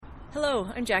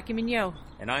Hello, I'm Jackie Mignot.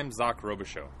 And I'm Zach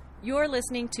Robichaud. You're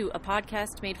listening to A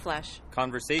Podcast Made Flesh.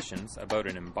 Conversations about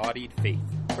an embodied faith.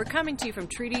 We're coming to you from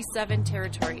Treaty 7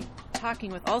 territory,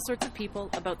 talking with all sorts of people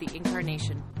about the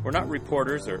Incarnation. We're not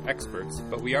reporters or experts,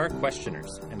 but we are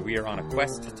questioners, and we are on a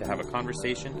quest to have a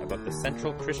conversation about the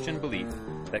central Christian belief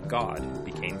that God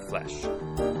became flesh.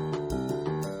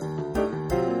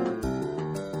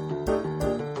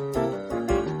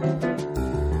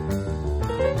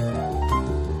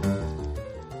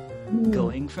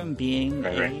 Going from being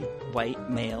a white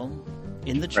male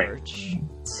in the church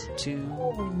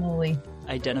to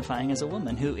identifying as a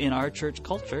woman who, in our church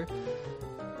culture,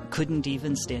 couldn't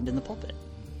even stand in the pulpit.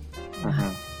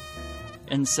 Uh-huh.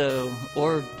 And so,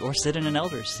 or sit in an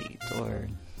elder's seat, or,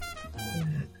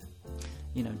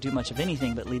 do much of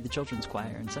anything but lead the children's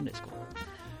choir in Sunday school.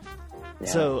 Yeah.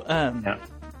 So,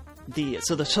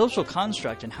 the social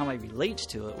construct and how I relate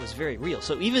to it was very real.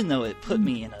 So even though it put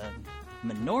me in a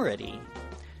minority,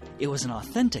 it was an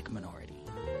authentic minority.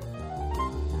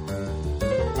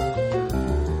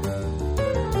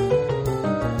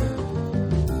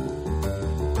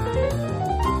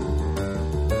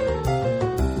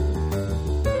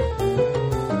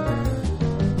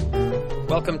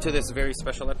 Welcome to this very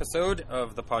special episode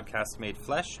of the podcast Made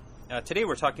Flesh. Today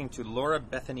we're talking to Laura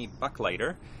Bethany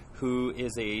Buchleiter, who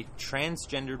is a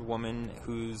transgendered woman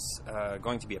who's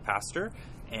going to be a pastor,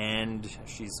 and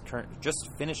she's just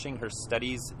finishing her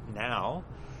studies now,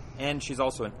 and she's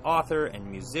also an author and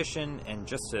musician and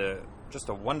just a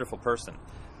wonderful person.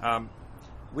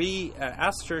 We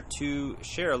asked her to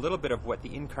share a little bit of what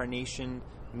the Incarnation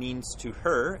means to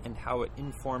her and how it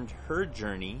informed her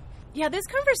journey. Yeah, this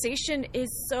conversation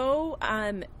is so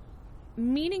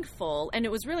meaningful, and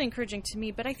it was really encouraging to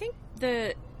me, but I think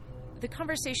the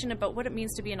conversation about what it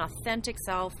means to be an authentic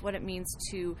self, what it means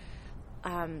to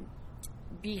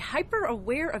be hyper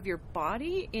aware of your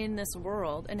body in this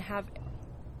world and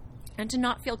to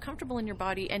not feel comfortable in your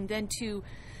body, and then to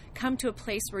come to a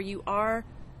place where you are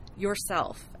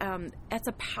yourself. That's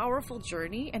a powerful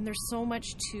journey, and there's so much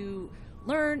to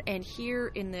learn and hear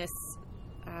in this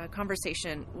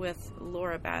conversation with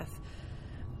Laura Beth.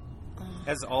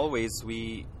 As always,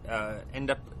 we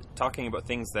end up talking about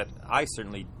things that I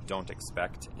certainly don't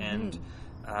expect, and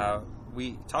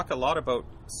we talk a lot about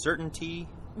certainty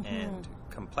and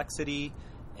complexity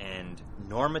and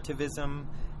normativism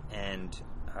and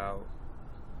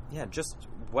just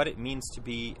what it means to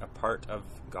be a part of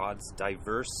God's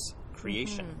diverse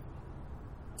creation.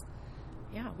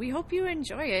 Yeah, we hope you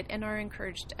enjoy it and are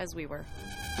encouraged as we were.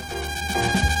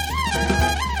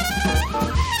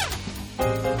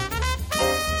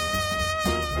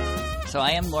 So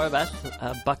I am Laura Beth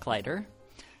Buchleiter.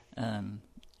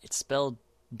 It's spelled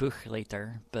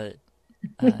Buchleiter, but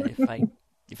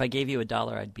if I gave you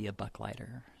 $1, I'd be a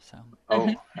Buchleiter. So.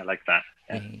 Oh, I like that.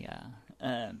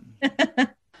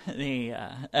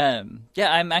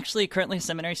 I'm actually currently a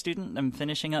seminary student. I'm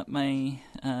finishing up my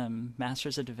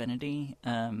Master's of Divinity.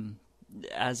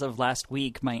 As of last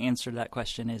week, my answer to that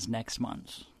question is next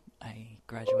month. I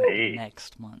graduate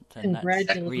next month, and that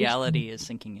reality is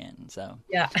sinking in. So,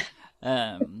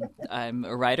 I'm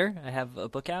a writer. I have a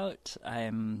book out.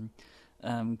 I'm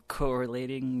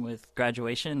correlating with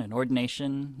graduation and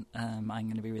ordination. I'm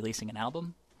going to be releasing an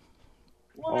album.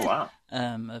 Oh, wow.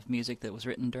 Of music that was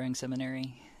written during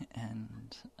seminary,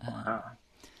 and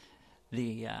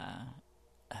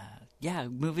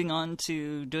moving on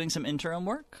to doing some interim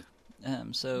work.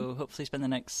 So hopefully spend the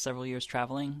next several years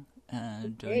traveling,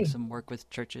 doing some work with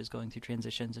churches going through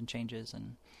transitions and changes,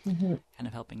 and kind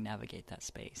of helping navigate that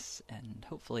space, and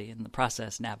hopefully in the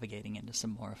process navigating into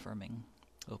some more affirming,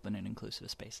 open and inclusive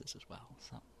spaces as well.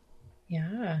 So,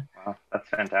 yeah, wow, that's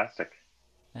fantastic.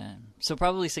 So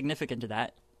probably significant to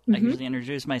that, I usually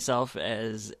introduce myself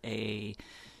as a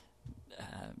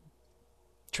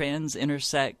trans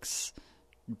intersex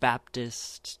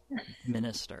Baptist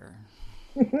minister,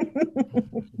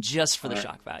 just for the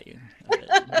shock value of it.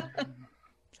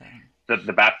 So.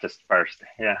 The Baptist first,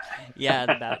 yeah.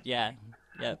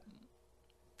 Yep.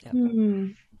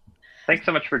 Thanks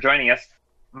so much for joining us.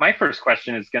 My first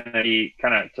question is going to be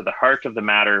kind of to the heart of the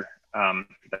matter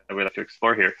that we'd like to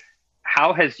explore here.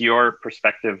 How has your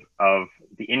perspective of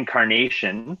the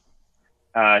Incarnation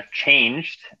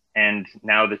changed? And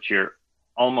now that you're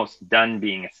almost done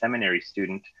being a seminary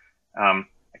student,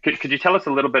 could you tell us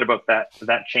a little bit about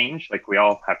that change? Like, we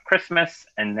all have Christmas,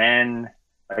 and then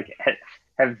like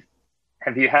have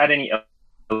you had any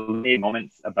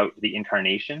moments about the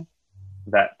Incarnation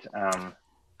that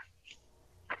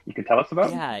you could tell us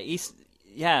about?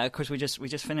 Yeah, of course, we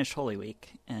just finished Holy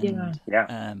Week, and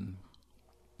yeah.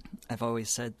 I've always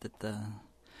said that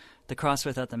the the cross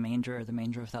without the manger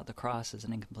without the cross is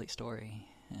an incomplete story.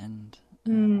 And,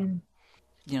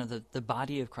 the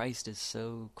body of Christ is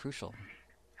so crucial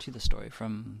to the story,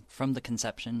 from the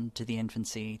conception to the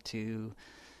infancy to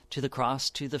the cross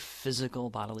to the physical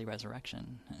bodily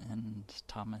resurrection, and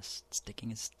Thomas sticking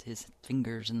his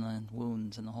fingers in the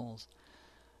wounds and the holes.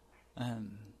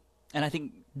 And I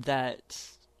think that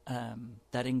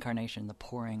that incarnation, the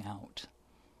pouring out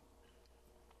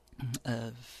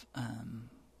of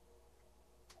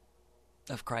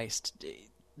Christ,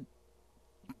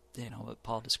 what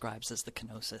Paul describes as the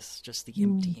kenosis, just the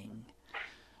emptying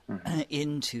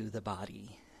into the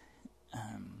body,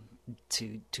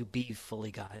 to be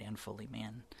fully God and fully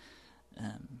man,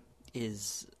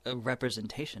 is a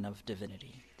representation of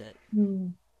divinity that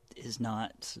is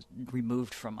not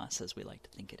removed from us as we like to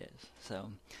think it is. So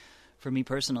for me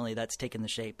personally, that's taken the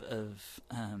shape of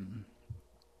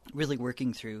really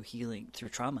working through healing, through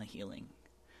trauma healing,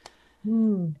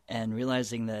 and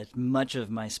realizing that much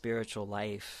of my spiritual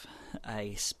life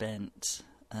I spent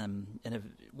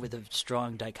with a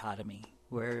strong dichotomy,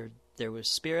 where there was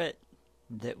spirit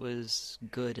that was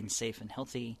good and safe and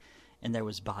healthy, and there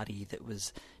was body that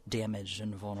was damaged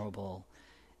and vulnerable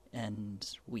and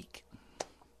weak.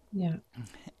 Yeah.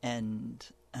 And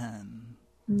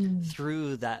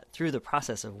through the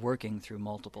process of working through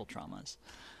multiple traumas,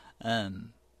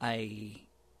 I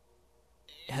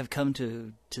have come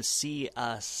to see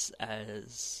us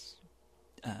as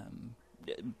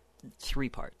three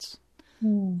parts.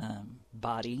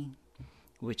 Body,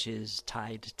 which is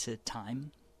tied to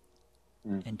time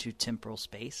and to temporal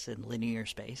space and linear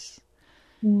space,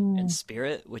 and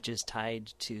spirit, which is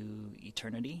tied to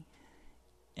eternity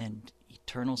and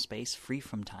eternal space free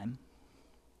from time,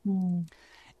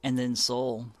 and then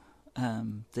soul,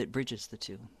 that bridges the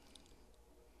two.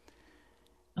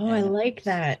 Oh, and I like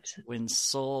that. When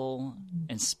soul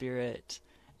and spirit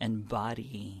and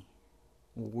body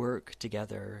work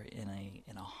together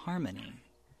in a harmony,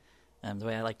 the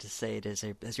way I like to say it is,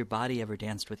 has your body ever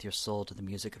danced with your soul to the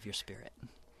music of your spirit?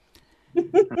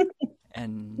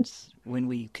 And when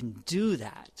we can do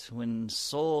that, when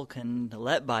soul can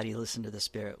let body listen to the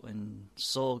spirit, when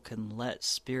soul can let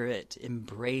spirit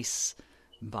embrace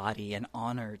body and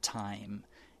honor time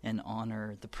and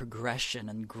honor the progression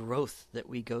and growth that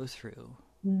we go through,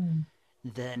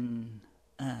 then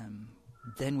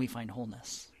we find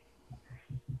wholeness.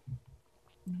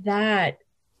 That,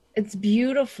 it's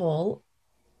beautiful.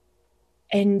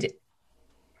 And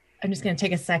I'm just going to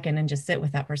take a second and just sit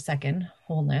with that for a second,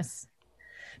 wholeness,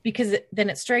 because then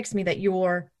it strikes me that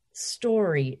your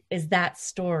story is that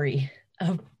story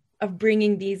of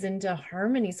bringing these into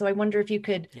harmony. So I wonder if you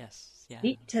could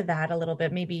speak to that a little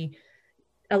bit, maybe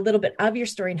a little bit of your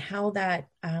story and how that,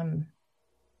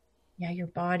 your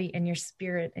body and your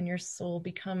spirit and your soul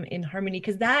become in harmony.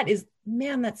 Because that is,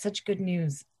 man, that's such good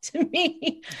news to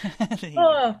me.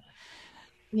 Oh,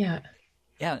 yeah.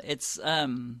 Yeah, it's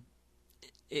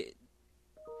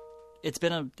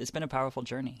been a powerful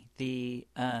journey.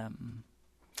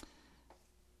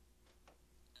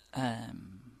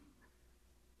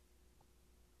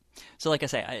 So like I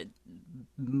say,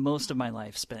 most of my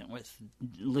life spent with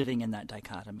living in that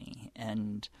dichotomy,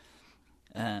 and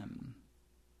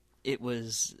it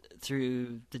was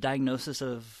through the diagnosis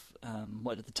of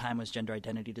what at the time was gender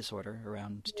identity disorder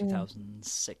around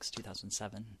 2006,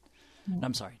 2007.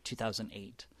 I'm sorry,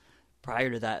 2008.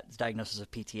 Prior to that, the diagnosis of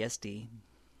PTSD.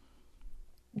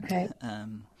 Okay.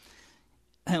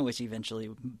 Which eventually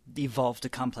evolved to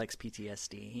complex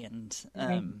PTSD, and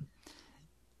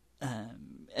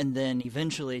then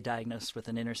eventually diagnosed with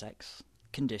an intersex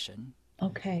condition.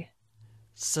 Okay.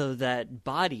 So that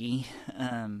body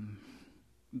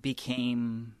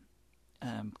became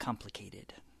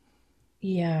complicated.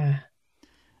 Yeah.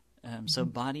 So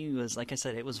body was, like I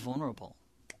said, it was vulnerable.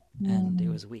 And it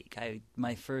was weak.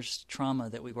 My first trauma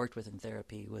that we worked with in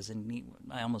therapy was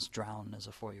I almost drowned as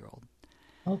a 4-year-old.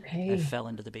 Okay. I fell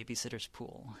into the babysitter's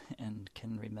pool and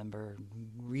can remember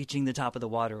reaching the top of the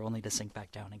water only to sink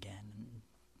back down again, and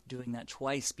doing that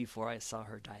twice before I saw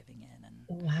her diving in. And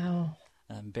wow.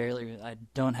 I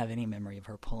don't have any memory of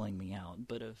her pulling me out,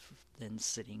 but of then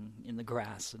sitting in the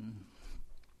grass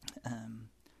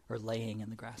or laying in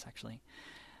the grass actually.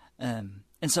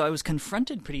 And so I was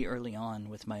confronted pretty early on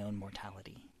with my own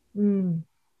mortality. And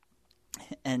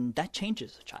that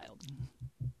changes a child.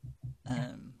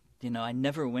 I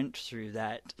never went through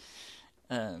that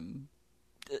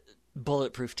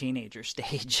bulletproof teenager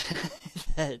stage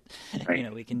that,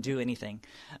 we can do anything.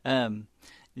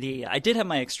 I did have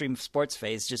my extreme sports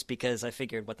phase just because I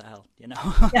figured, what the hell,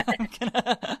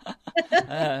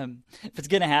 if it's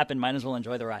going to happen, might as well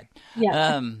enjoy the ride.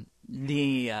 Yeah.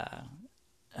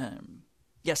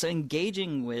 So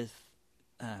engaging with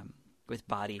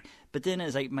body, but then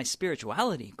as my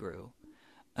spirituality grew,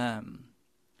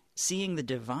 seeing the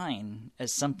divine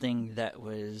as something that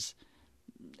was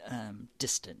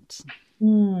distant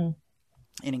and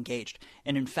engaged.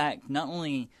 And in fact, not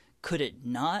only could it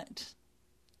not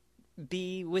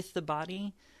be with the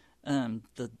body,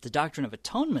 the doctrine of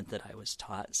atonement that I was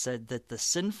taught said that the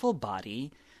sinful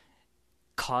body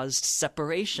caused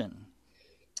separation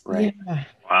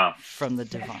from the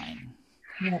divine.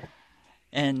 Yeah.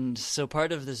 And so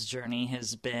part of this journey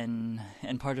has been,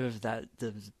 and part of that,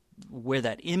 where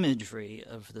that imagery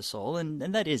of the soul, and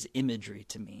that is imagery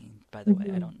to me, by the way.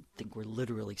 I don't think we're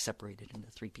literally separated into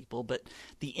three people, but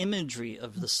the imagery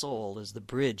of the soul as the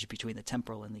bridge between the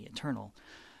temporal and the eternal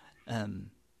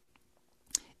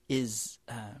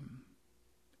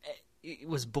it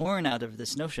was born out of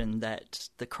this notion that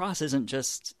the cross isn't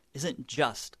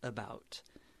just about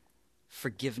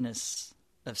forgiveness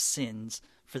of sins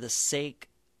for the sake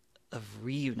of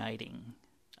reuniting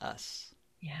us.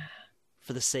 Yeah.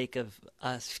 For the sake of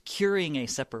us curing a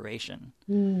separation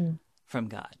from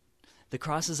God. The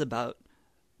cross is about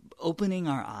opening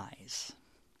our eyes.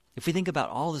 If we think about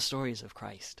all the stories of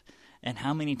Christ and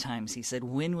how many times he said,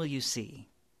 "When will you see?"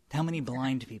 How many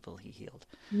blind people he healed.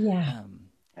 Yeah.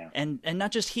 And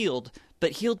not just healed,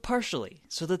 but healed partially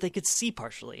so that they could see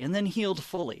partially, and then healed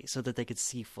fully so that they could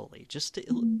see fully, just to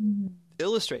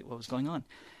illustrate what was going on.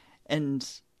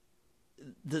 And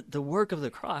the work of the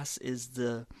cross is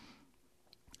the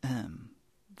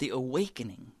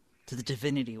awakening to the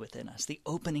divinity within us, the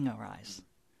opening our eyes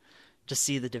to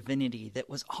see the divinity that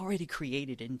was already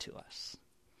created into us,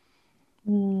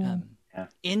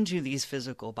 into these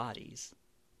physical bodies,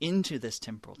 into this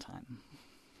temporal time.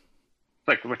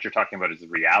 Like what you're talking about is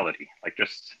reality. Like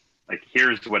just like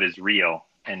here's what is real,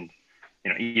 and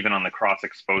even on the cross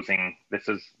exposing this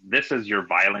is your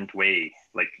violent way.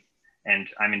 Like, and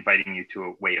I'm inviting you to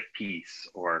a way of peace,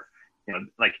 or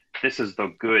like this is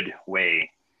the good way.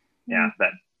 Yeah,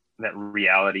 that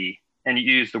reality. And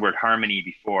you used the word harmony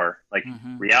before, like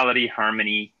reality,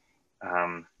 harmony,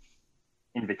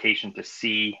 invitation to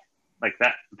see, like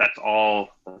that's all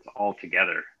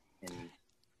together.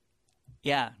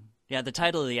 Yeah. The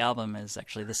title of the album is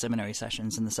actually The Seminary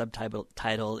Sessions, and the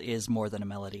subtitle is More Than a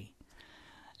Melody.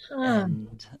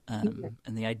 And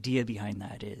the idea behind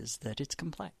that is that it's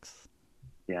complex.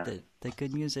 Yeah. That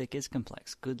good music is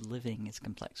complex. Good living is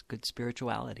complex. Good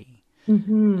spirituality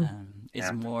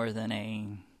is more than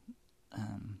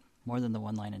the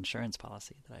one-line insurance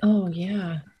policy that I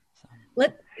So.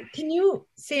 Can you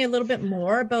say a little bit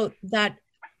more about that?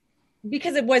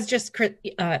 Because it was just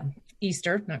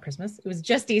Easter, not Christmas. It was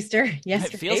just Easter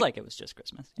yesterday. It feels like it was just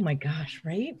Christmas. Oh my gosh,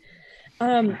 right?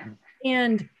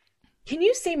 And can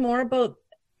you say more about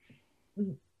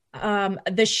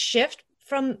the shift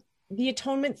from the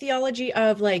atonement theology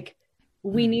of like,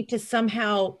 we need to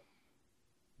somehow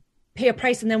pay a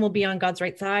price and then we'll be on God's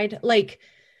right side? Like,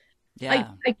 I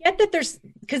get that there's,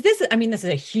 because this is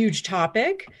a huge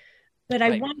topic, but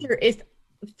I wonder if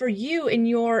for you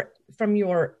from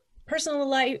your personal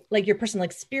life, like your personal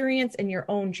experience and your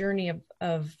own journey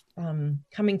of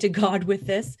coming to God with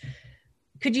this,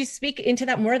 could you speak into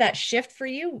that more, that shift for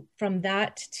you from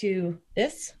that to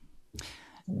this?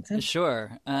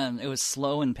 Sure. It was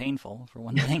slow and painful, for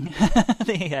one thing.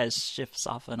 As shifts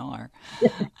often are.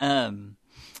 And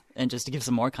just to give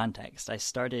some more context, I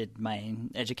started my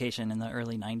education in the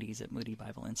early 90s at Moody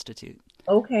Bible Institute.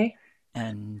 Okay.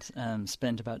 And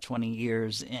spent about 20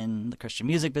 years in the Christian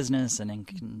music business and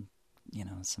in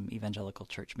some evangelical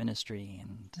church ministry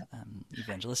and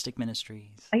evangelistic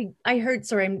ministries. I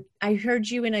heard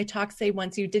you in a talk say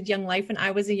once you did Young Life, and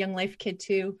I was a Young Life kid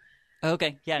too.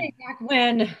 Okay, yeah. Back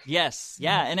when. Yes,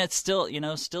 yeah, and it's still,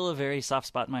 still a very soft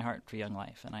spot in my heart for Young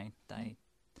Life, and I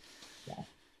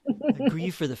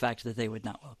grieve for the fact that they would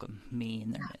not welcome me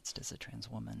in their midst as a trans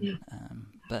woman,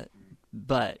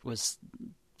 but was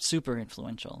super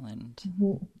influential and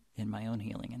in my own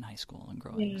healing in high school and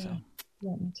growing. So.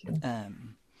 Yeah, me too.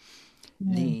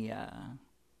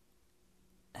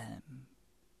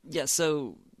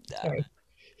 So sorry.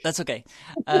 That's okay.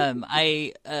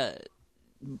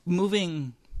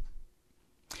 Moving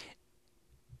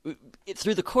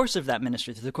through the course of that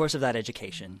ministry, through the course of that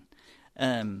education,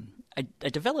 I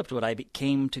developed what I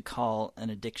came to call an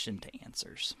addiction to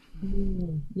answers.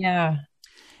 Yeah.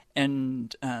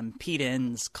 And Pete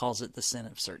Enns calls it the sin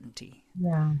of certainty.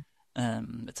 Yeah.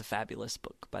 It's a fabulous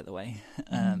book, by the way.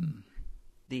 In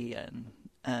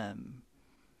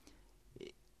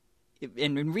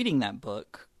reading that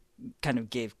book, kind of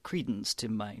gave credence to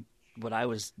my what I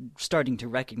was starting to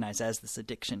recognize as this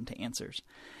addiction to answers.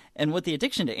 And what the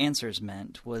addiction to answers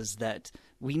meant was that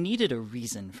we needed a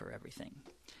reason for everything.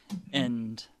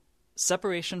 And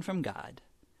separation from God,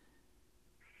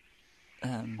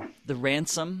 the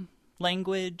ransom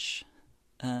language,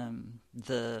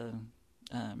 the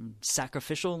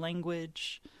sacrificial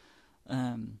language,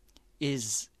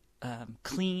 is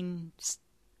clean,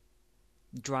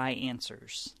 dry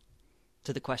answers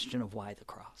to the question of why the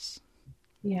cross.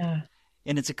 Yeah.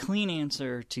 And it's a clean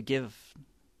answer to give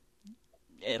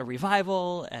at a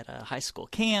revival, at a high school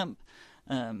camp,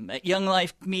 at Young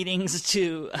Life meetings,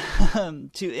 to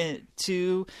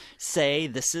say,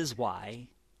 this is why,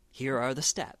 here are the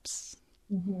steps.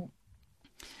 Mm-hmm.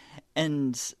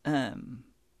 And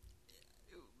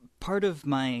part of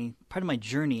my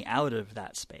journey out of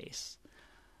that space,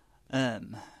 I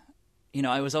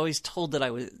was always told that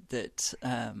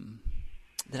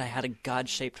that I had a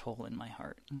God-shaped hole in my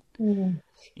heart.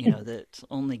 Mm-hmm. That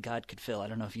only God could fill. I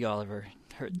don't know if you all ever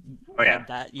heard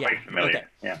that. Yeah. Quite familiar. Okay.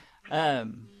 Yeah.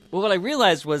 Well, what I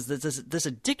realized was that this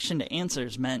addiction to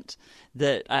answers meant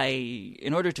that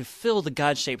in order to fill the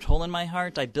God-shaped hole in my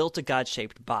heart, I built a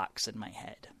God-shaped box in my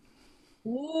head.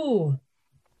 Ooh.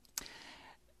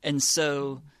 And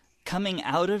so coming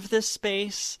out of this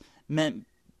space meant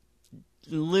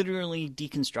literally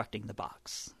deconstructing the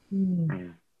box,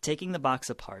 taking the box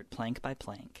apart plank by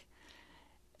plank,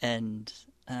 and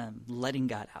letting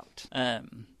God out.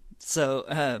 So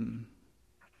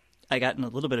I got in a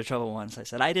little bit of trouble once. I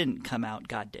said, I didn't come out,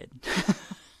 God did.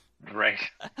 Right.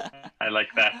 I like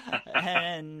that.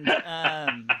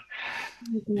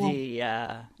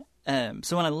 And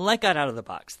so when I let God out of the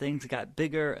box, things got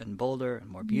bigger and bolder and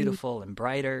more beautiful and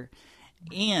brighter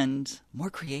and more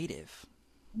creative.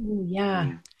 Ooh,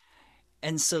 yeah.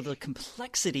 And so the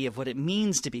complexity of what it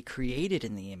means to be created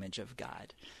in the image of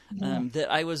God,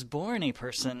 that I was born a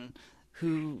person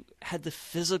who had the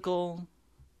physical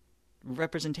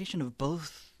representation of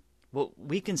both, what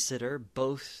we consider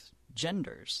both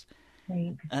genders.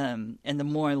 Right. And the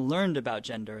more I learned about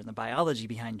gender and the biology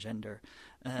behind gender,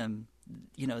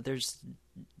 there's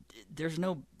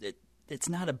no, it's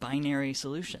not a binary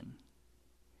solution.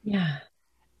 Yeah.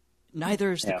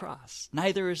 Neither is the cross.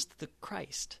 Neither is the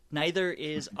Christ. Neither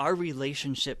is our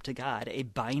relationship to God a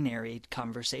binary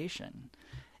conversation,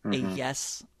 a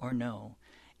yes or no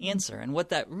answer. And what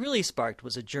that really sparked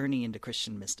was a journey into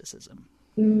Christian mysticism.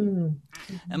 And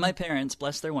my parents,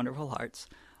 bless their wonderful hearts,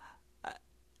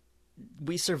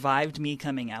 we survived me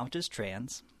coming out as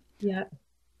trans. Yeah.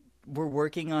 We're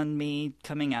working on me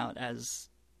coming out as,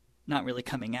 not really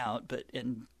coming out, but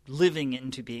in living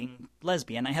into being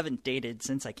lesbian. I haven't dated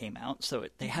since I came out, so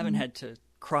they haven't had to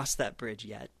cross that bridge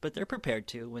yet, but they're prepared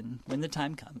to when the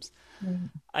time comes.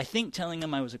 I think telling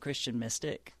them I was a Christian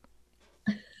mystic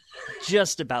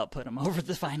just about put them over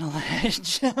the final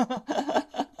edge.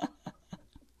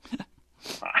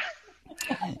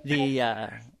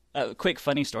 A quick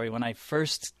funny story. When I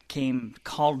first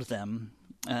called them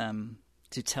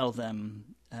to tell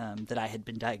them that I had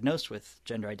been diagnosed with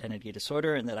gender identity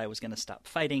disorder and that I was going to stop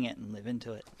fighting it and live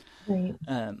into it. Right.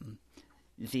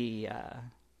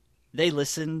 They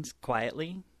listened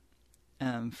quietly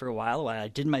for a while I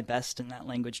did my best in that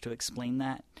language to explain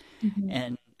that.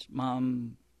 And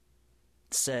Mom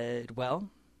said,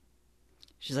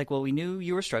 she's like, well, we knew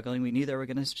you were struggling. We knew there were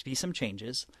going to be some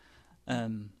changes.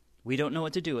 We don't know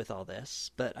what to do with all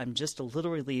this, but I'm just a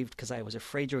little relieved because I was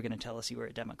afraid you were going to tell us you were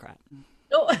a Democrat.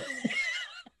 Oh.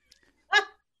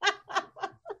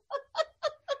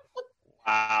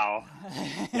 Wow.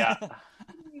 Yeah.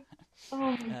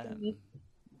 Oh,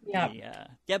 yeah.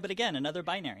 But again, another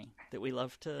binary that we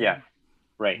love to. Yeah.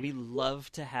 Right. We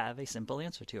love to have a simple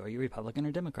answer to. Are you Republican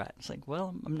or Democrat? It's like,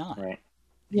 well, I'm not. Right.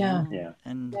 Yeah. Yeah.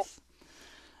 And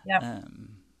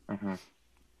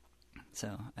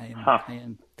so I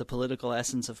am the political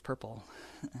essence of purple.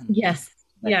 Yes.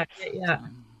 Yeah.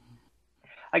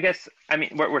 I guess, I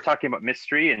mean, we're talking about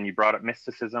mystery, and you brought up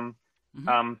mysticism.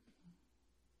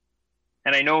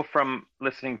 And I know from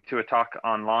listening to a talk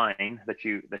online that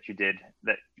you did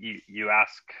that you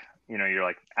ask, you're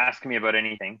like, ask me about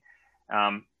anything.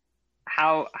 How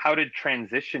did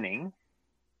transitioning,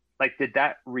 like, did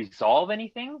that resolve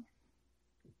anything?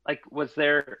 Like, was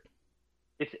there,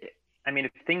 if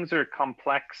things are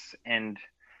complex and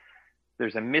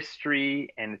there's a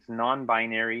mystery and it's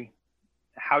non-binary,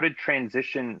 how did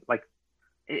transition, like,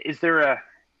 is there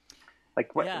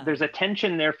there's a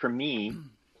tension there for me,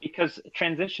 because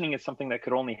transitioning is something that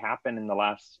could only happen in the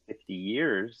last 50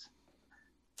 years,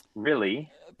 really.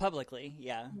 Publicly,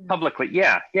 yeah.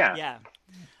 Yeah. Yeah.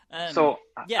 I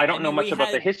don't know much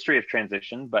about the history of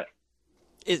transition, but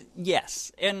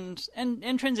Yes, and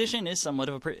transition is somewhat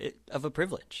of a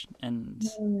privilege, and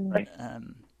Right.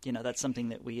 That's something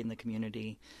that we in the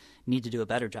community need to do a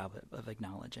better job of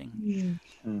acknowledging.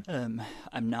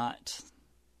 I'm not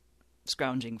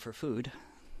scrounging for food,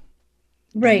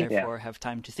 Right. and therefore have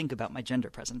time to think about my gender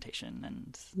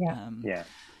presentation, Yeah.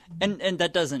 and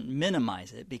that doesn't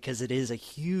minimize it, because it is a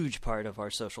huge part of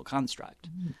our social construct.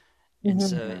 And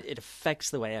so it affects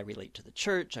the way I relate to the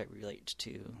church, I relate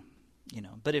to,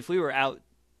 but if we were out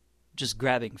just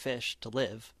grabbing fish to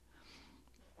live,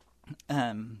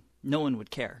 no one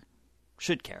would care,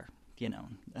 should care,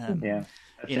 That's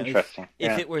interesting.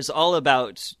 If it was all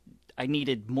about, I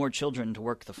needed more children to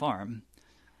work the farm,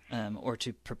 or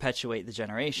to perpetuate the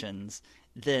generations,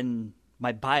 then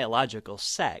my biological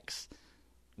sex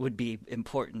would be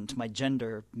important. My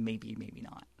gender, maybe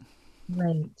not.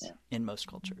 Right. In most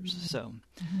cultures. So,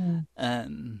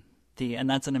 and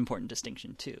that's an important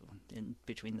distinction too, in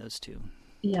between those two.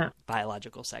 Yeah.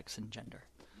 Biological sex and gender.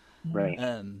 Right.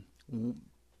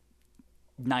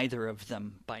 Neither of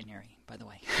them binary, by the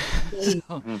way.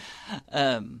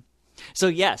 So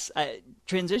yes,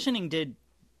 transitioning did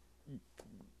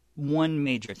one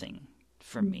major thing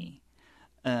for me.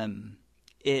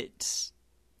 It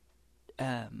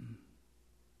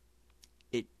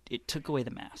took away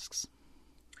the masks.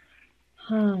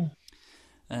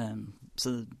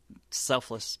 So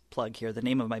selfless plug here. The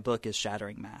name of my book is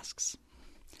Shattering Masks.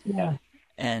 Yeah.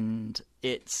 And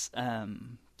it's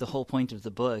the whole point of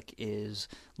the book is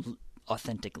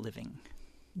authentic living.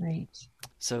 Right.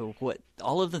 So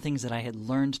all of the things that I had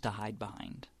learned to hide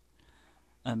behind,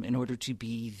 in order to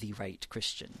be the right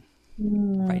Christian,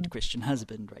 right Christian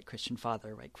husband, right Christian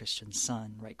father, right Christian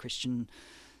son, right Christian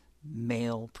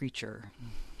male preacher.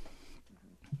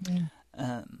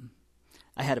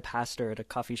 I had a pastor at a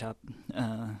coffee shop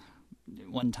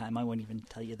one time. I won't even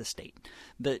tell you the state,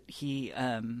 but he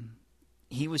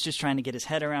was just trying to get his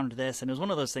head around this, and it was one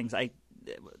of those things. One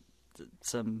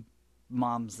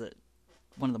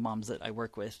of the moms that I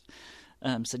work with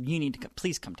said, "You need to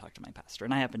please come talk to my pastor."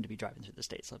 And I happened to be driving through the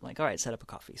state, so I'm like, "All right, set up a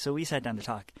coffee." So we sat down to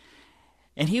talk,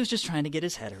 and he was just trying to get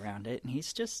his head around it, and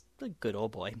he's just a good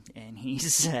old boy. And he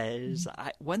says,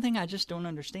 "One thing I just don't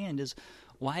understand is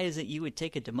why is it you would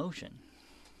take a demotion,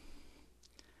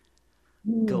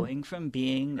 going from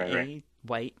being a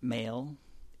white male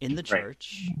in the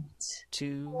church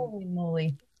to Holy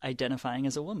moly. identifying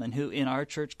as a woman who, in our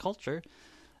church culture,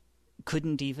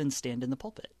 couldn't even stand in the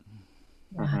pulpit."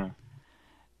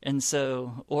 And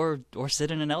so, or sit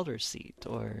in an elder's seat,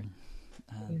 or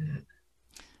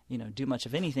do much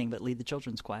of anything but lead the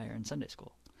children's choir in Sunday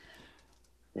school.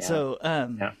 So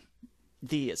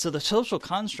the social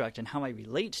construct and how I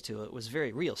relate to it was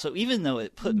very real. So even though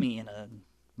it put me in a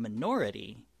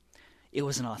minority, it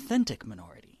was an authentic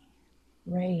minority.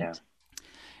 Right. Yeah.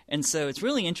 And so it's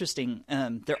really interesting.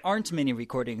 There aren't many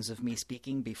recordings of me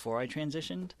speaking before I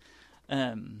transitioned.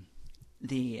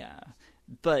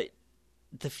 But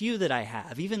the few that I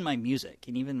have, even my music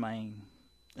and even my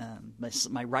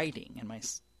writing and my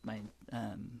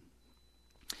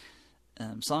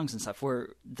songs and stuff,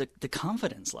 were the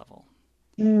confidence level,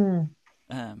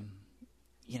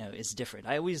 is different.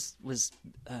 I always was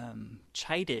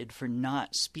chided for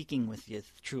not speaking with the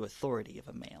true authority of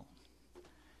a male.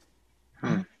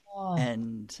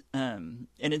 And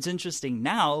it's interesting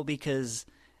now because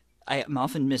I am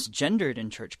often misgendered in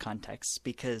church contexts,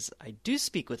 because I do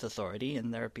speak with authority,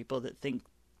 and there are people that think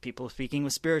people speaking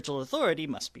with spiritual authority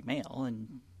must be male,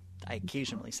 and I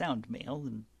occasionally sound male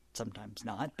and sometimes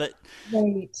not, but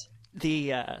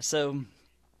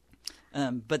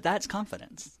but that's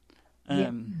confidence.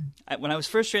 When I was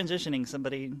first transitioning,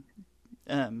 somebody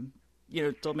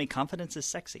told me confidence is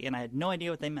sexy, and I had no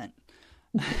idea what they meant.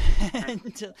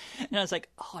 And I was like,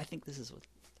 "Oh, I think that's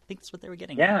what they were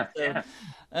getting at."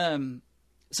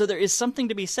 So there is something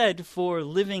to be said for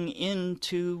living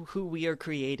into who we are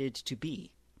created to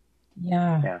be.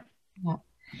 Yeah.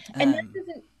 And that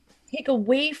doesn't take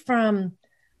away from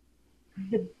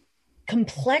the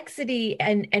complexity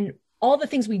and all the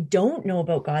things we don't know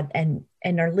about God and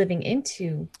are living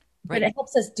into, but it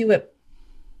helps us do it.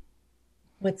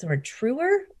 What's the word?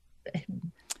 Truer?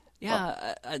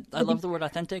 Yeah, I love the word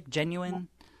authentic, genuine.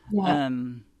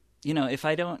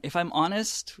 If I'm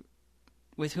honest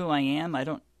with who I am, I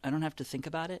don't have to think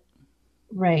about it.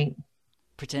 Right.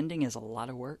 Pretending is a lot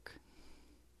of work.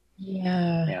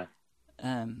 Yeah.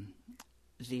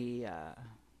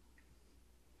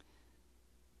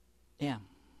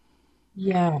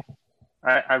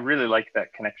 I really like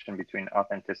that connection between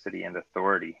authenticity and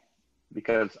authority,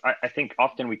 because I think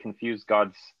often we confuse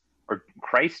God's or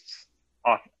Christ's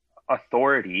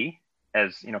authority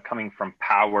as, coming from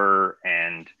power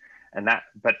and that,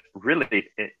 but really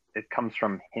it comes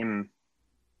from him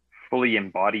fully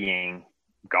embodying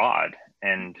God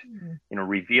and,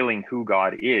 revealing who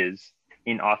God is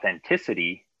in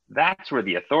authenticity. That's where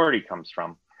the authority comes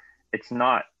from. It's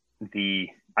not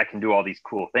I can do all these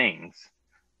cool things,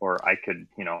 or I could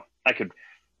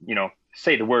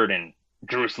say the word and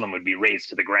Jerusalem would be razed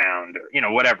to the ground,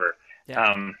 or, whatever.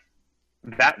 Yeah.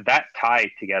 That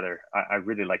tie together, I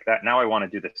really like that. Now I want to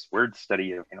do this word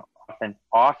study of,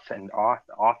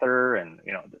 author, and,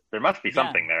 there must be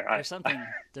something there. There's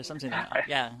something there.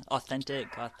 Yeah.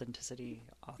 Authenticity.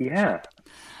 Yeah.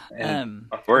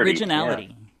 Authority,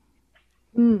 originality.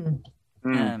 Yeah.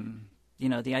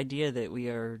 The idea that we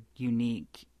are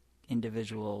unique,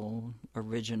 individual,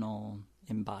 original,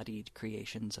 embodied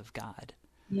creations of God.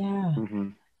 Yeah.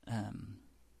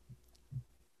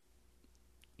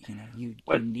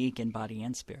 Unique in body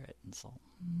and spirit and soul.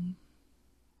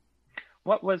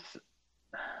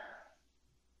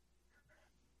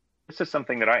 This is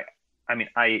something that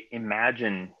I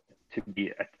imagine to be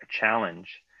a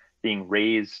challenge, being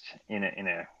raised in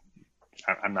a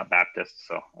I'm not Baptist,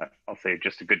 so I'll say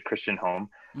just a good Christian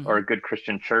home, or a good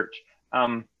Christian church.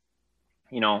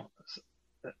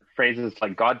 Phrases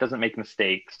like God doesn't make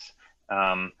mistakes,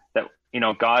 that,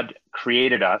 God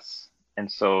created us.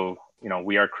 And so,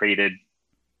 we are created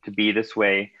to be this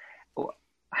way.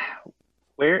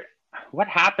 What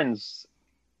happens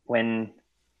when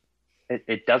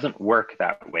it doesn't work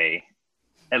that way,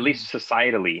 at least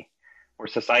societally, where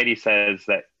society says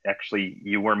that actually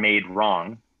you were made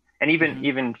wrong? And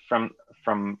even from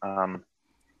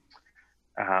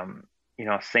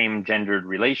same gendered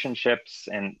relationships,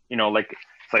 and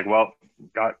it's like, well,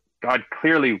 God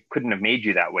clearly couldn't have made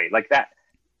you that way, like that.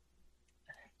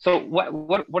 So what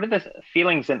are the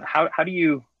feelings, and how do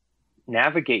you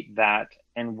navigate that,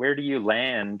 and where do you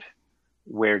land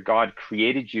where God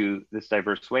created you this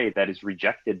diverse way that is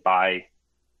rejected by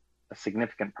a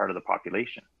significant part of the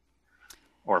population,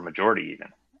 or majority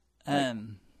even?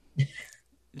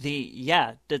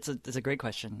 That's a great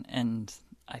question, and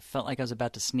I felt like I was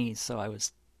about to sneeze, so I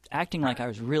was acting like I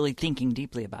was really thinking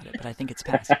deeply about it, but I think it's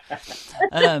passed.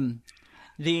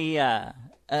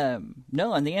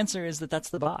 No, and the answer is that's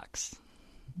the box.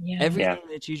 Yeah. Everything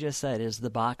that you just said is the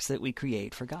box that we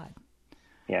create for God.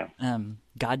 Yeah.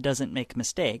 God doesn't make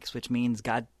mistakes, which means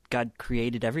God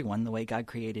created everyone the way God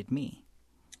created me.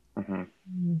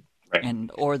 Mm-hmm. Right.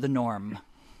 Or the norm.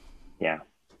 Yeah.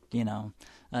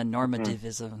 Normative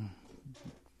is a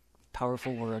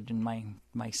powerful word in my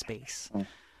space,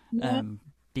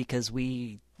 because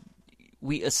we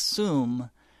assume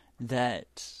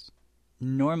that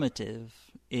normative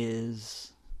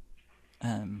is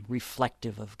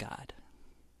reflective of God,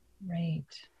 Right.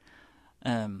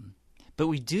 But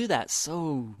we do that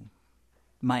so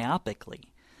myopically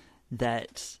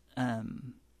that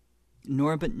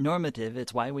normative,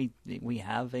 it's why we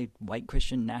have a white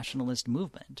Christian nationalist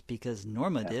movement, because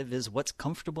normative is what's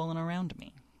comfortable and around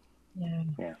me. Yeah.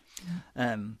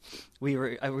 We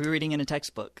were reading in a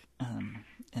textbook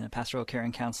in a pastoral care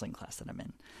and counseling class that I'm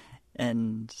in,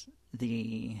 and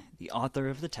the author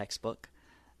of the textbook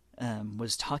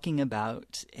was talking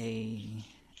about a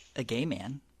gay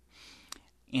man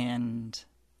and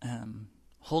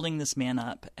holding this man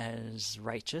up as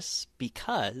righteous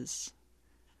because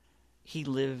he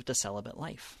lived a celibate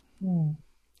life.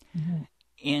 Mm-hmm.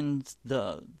 And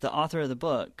the author of the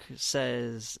book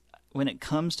says, when it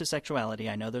comes to sexuality,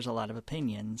 I know there's a lot of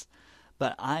opinions,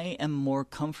 but I am more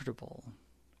comfortable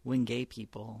when gay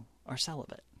people are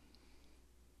celibate.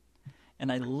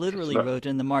 And I literally wrote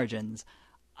in the margins,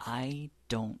 I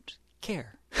don't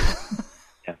care.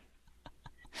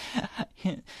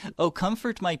 Yeah. Oh,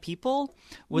 comfort my people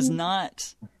was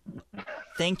not,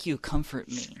 thank you, comfort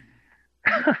me.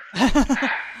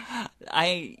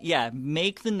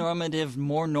 Make the normative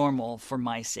more normal for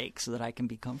my sake so that I can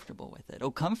be comfortable with it.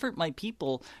 Oh, comfort my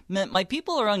people meant my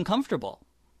people are uncomfortable.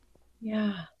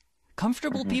 Yeah.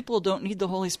 Comfortable people don't need the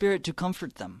Holy Spirit to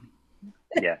comfort them.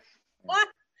 Yes. What?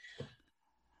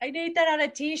 I need that on a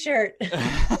t-shirt.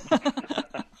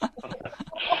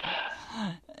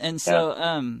 And so,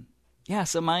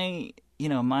 so my,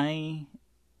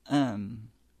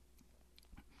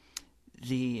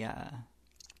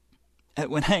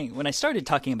 when I started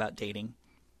talking about dating,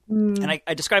 and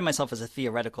I describe myself as a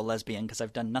theoretical lesbian because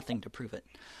I've done nothing to prove it.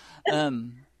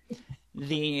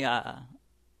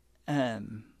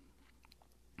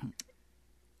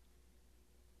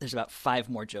 There's about 5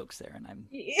 more jokes there, and I'm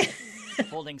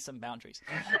holding some boundaries.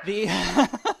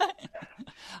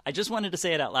 I just wanted to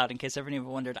say it out loud in case everyone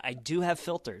wondered. I do have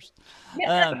filters.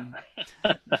 When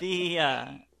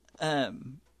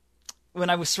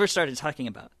I was first started talking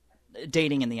about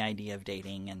dating and the idea of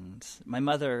dating, and my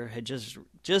mother had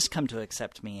just come to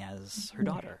accept me as her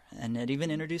daughter, and had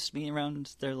even introduced me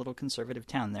around their little conservative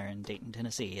town there in Dayton,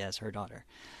 Tennessee, as her daughter,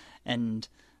 and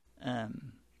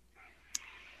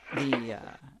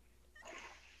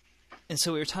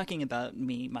so we were talking about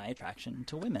my attraction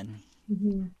to women,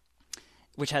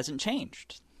 which hasn't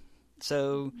changed.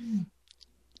 So,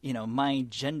 my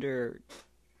gender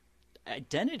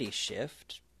identity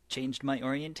shift changed my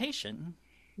orientation.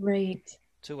 Right.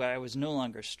 To where I was no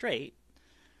longer straight,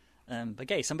 but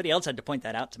gay. Somebody else had to point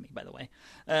that out to me, by the way.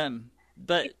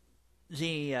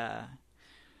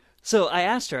 So I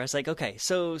asked her, I was like, okay,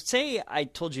 so say I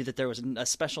told you that there was a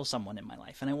special someone in my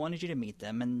life, and I wanted you to meet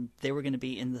them, and they were going to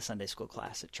be in the Sunday school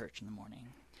class at church in the morning.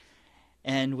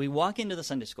 And we walk into the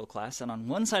Sunday school class, and on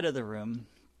one side of the room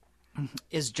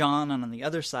is John, and on the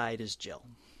other side is Jill.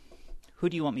 Who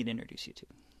do you want me to introduce you to?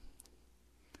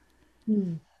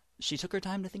 She took her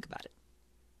time to think about it.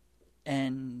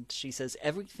 And she says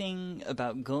everything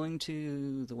about going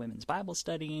to the women's Bible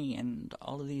study and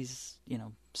all of these,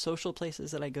 social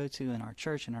places that I go to in our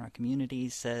church and in our community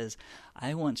says,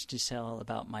 I want to tell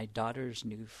about my daughter's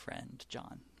new friend,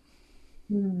 John.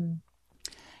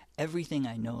 Everything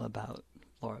I know about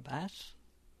Laura Beth,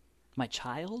 my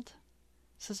child,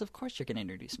 says, of course you're going to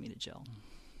introduce me to Jill.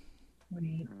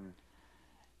 Right.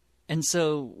 And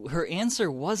so her answer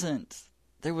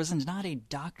there was not a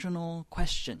doctrinal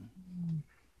question.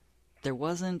 There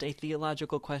wasn't a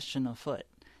theological question afoot.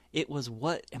 It was,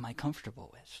 what am I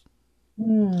comfortable with?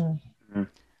 Right.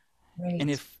 And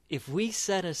if we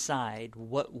set aside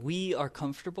what we are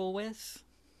comfortable with,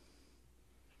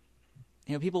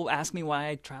 people ask me why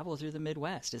I travel through the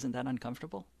Midwest. Isn't that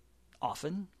uncomfortable?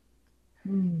 Often.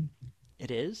 It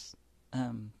is.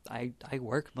 I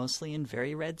work mostly in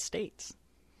very red states.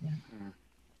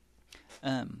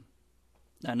 Yeah.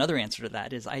 Another answer to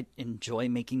that is I enjoy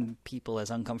making people as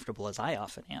uncomfortable as I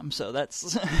often am. So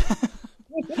that's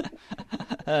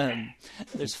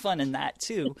there's fun in that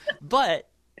too. But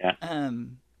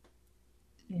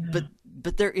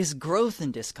but there is growth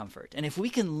in discomfort, and if we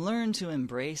can learn to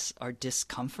embrace our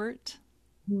discomfort,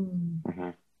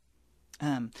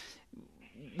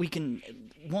 we can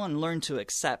learn to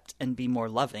accept and be more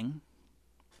loving.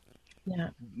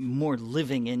 More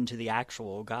living into the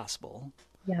actual gospel.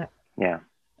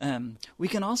 We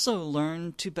can also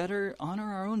learn to better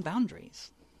honor our own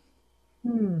boundaries.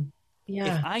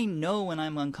 If I know when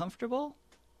I'm uncomfortable,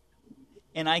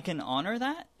 and I can honor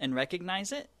that and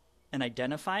recognize it and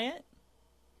identify it,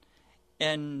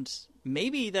 and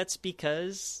maybe that's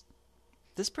because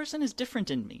this person is different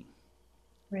in me,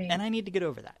 and I need to get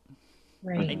over that.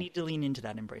 I need to lean into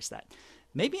that, embrace that.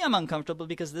 Maybe I'm uncomfortable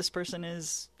because this person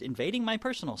is invading my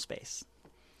personal space.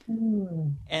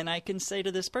 And I can say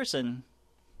to this person,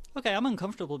 okay, I'm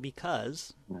uncomfortable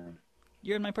because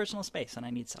you're in my personal space and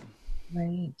I need some.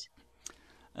 Right.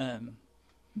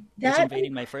 Which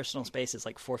invading my personal space is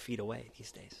like 4 feet away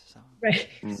these days. So. Right.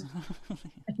 I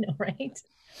know, right?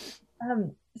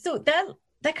 So that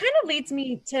kind of leads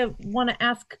me to want to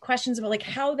ask questions about, like,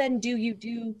 how then do you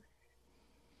do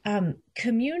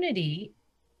community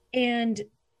and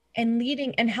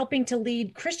leading and helping to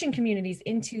lead Christian communities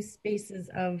into spaces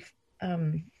of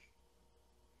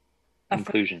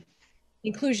inclusion,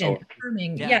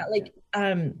 affirming.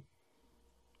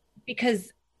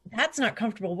 Because that's not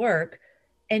comfortable work.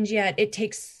 And yet it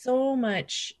takes so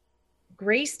much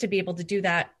grace to be able to do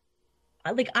that.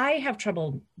 Like, I have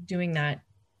trouble doing that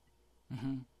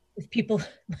with people.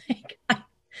 Like,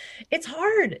 it's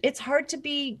hard. It's hard to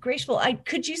be graceful.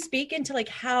 Could you speak into, like,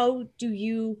 how do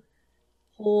you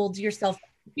hold yourself?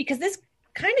 Because this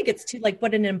kind of gets to, like,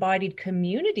 what an embodied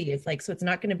community is like. So it's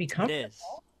not going to be comfortable. It is.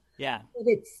 Yeah.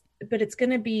 But it's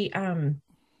going to be,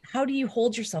 how do you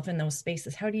hold yourself in those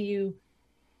spaces? Where do you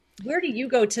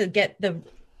go to get the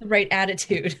right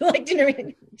attitude? Like, do you know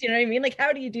what I mean? Like,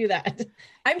 how do you do that?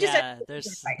 I'm just,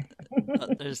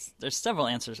 there's several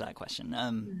answers to that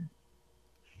question.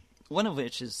 One of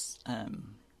which is,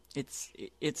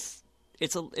 it's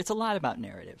a lot about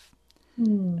narrative,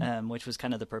 which was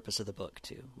kind of the purpose of the book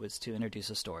too, was to introduce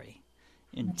a story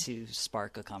and to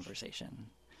spark a conversation.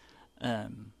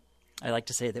 I like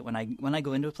to say that when I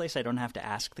go into a place, I don't have to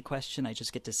ask the question. I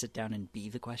just get to sit down and be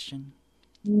the question.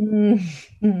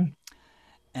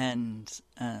 And,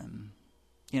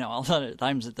 a lot of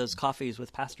times at those coffees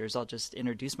with pastors, I'll just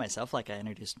introduce myself like I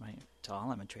introduced to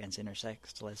all. I'm a trans,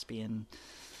 intersex, lesbian,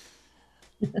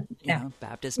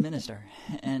 Baptist minister.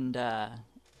 And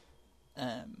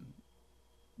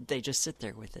they just sit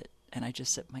there with it, and I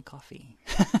just sip my coffee.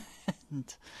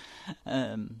 And,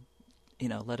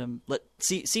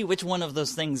 see which one of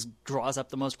those things draws up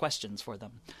the most questions for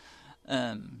them.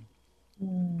 And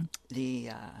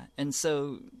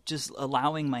so just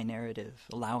allowing my narrative,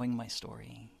 allowing my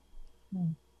story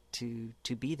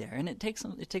to be there. And it takes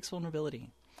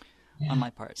vulnerability on my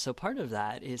part. So part of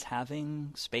that is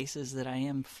having spaces that I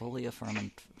am fully affirmed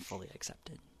and fully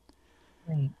accepted.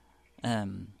 Right.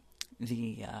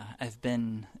 I've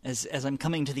been, as I'm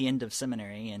coming to the end of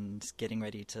seminary and getting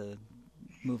ready to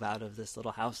move out of this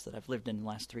little house that I've lived in the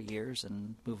last 3 years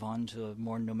and move on to a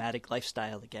more nomadic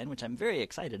lifestyle again, which I'm very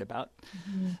excited about.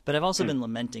 But I've also been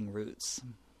lamenting roots.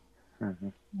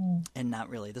 And not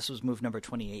really. This was move number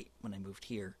 28 when I moved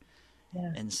here.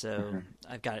 Yeah. And so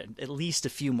I've got at least a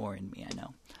few more in me, I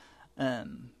know.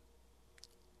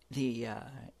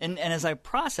 And as I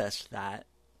processed that,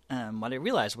 what I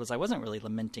realized was I wasn't really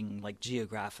lamenting like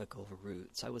geographical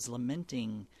roots. I was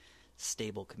lamenting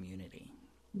stable community.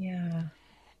 Yeah.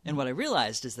 And what I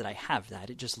realized is that I have that.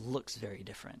 It just looks very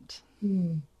different.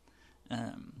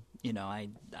 I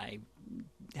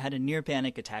had a near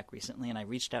panic attack recently, and I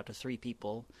reached out to 3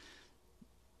 people,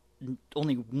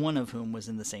 only one of whom was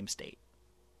in the same state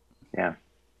that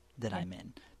I'm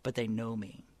in. But they know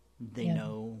me. They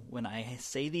know when I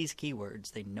say these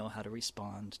keywords, they know how to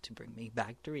respond to bring me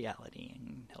back to reality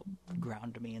and help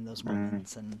ground me in those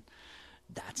moments. And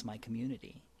that's my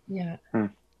community. Yeah.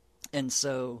 And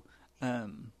so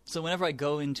whenever I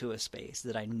go into a space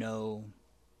that I know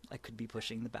I could be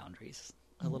pushing the boundaries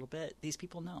a little bit, these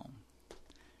people know.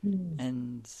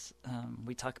 And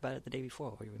we talk about it the day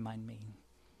before. We remind me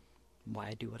why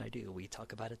I do what I do. We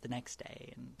talk about it the next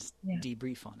day and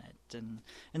debrief on it.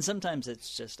 And sometimes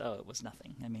it's just, it was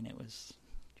nothing. I mean, it was,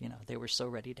 they were so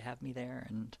ready to have me there.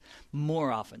 And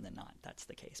more often than not, that's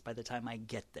the case. By the time I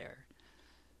get there,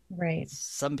 right,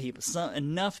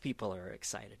 enough people are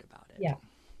excited about it. Yeah.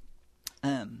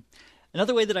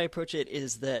 Another way that I approach it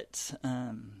is that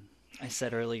I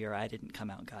said earlier, I didn't come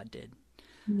out, God did.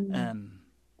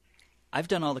 I've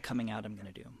done all the coming out I'm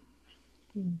going to do.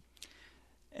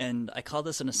 And I call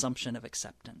this an assumption of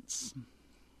acceptance.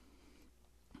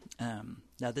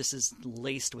 Now, this is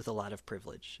laced with a lot of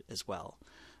privilege as well.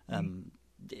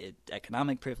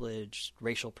 Economic privilege,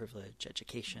 racial privilege,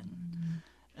 education.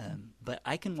 But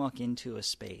I can walk into a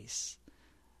space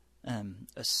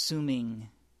assuming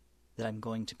that I'm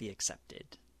going to be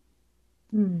accepted.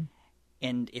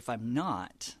 And if I'm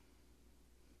not,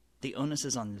 the onus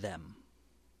is on them.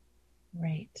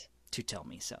 Right. To tell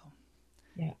me so.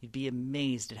 Yeah. You'd be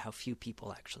amazed at how few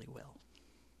people actually will.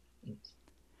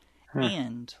 Right.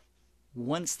 And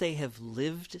once they have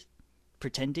lived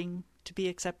pretending to be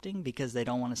accepting because they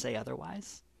don't want to say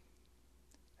otherwise,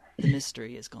 the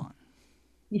mystery is gone.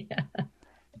 Yeah.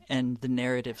 And the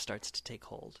narrative starts to take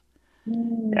hold.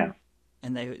 Yeah.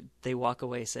 And they walk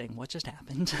away saying, "What just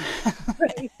happened?"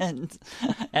 Right. and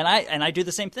I do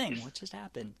the same thing. What just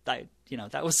happened?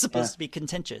 That was supposed to be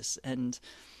contentious. And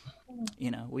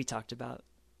we talked about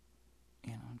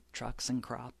trucks and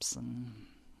crops and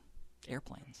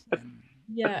airplanes. And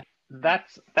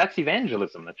that's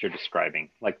evangelism that you're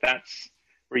describing. Like that's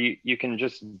where you can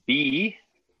just be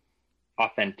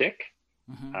authentic,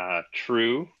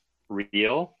 true,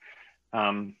 real,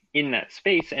 in that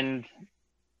space, and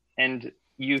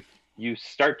you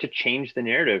start to change the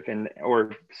narrative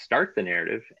or start the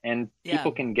narrative, and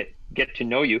people can get to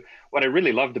know you. What I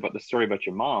really loved about the story about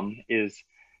your mom is,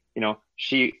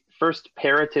 she first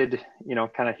parroted,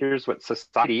 kind of, here's what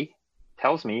society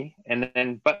tells me, and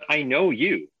then, but I know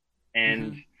you,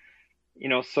 and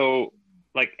so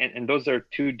like, and those are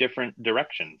 2 different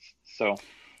directions. So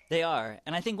they are.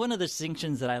 And I think one of the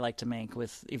distinctions that I like to make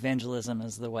with evangelism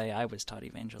is the way I was taught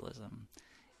evangelism.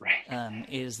 Right.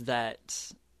 Is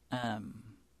that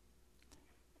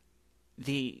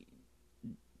the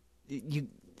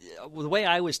way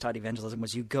I was taught evangelism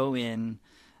was you go in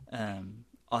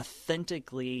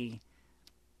authentically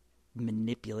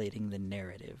manipulating the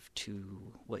narrative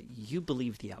to what you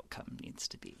believe the outcome needs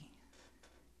to be.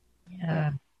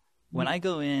 Yeah. When I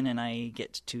go in and I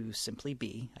get to simply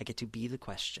be, I get to be the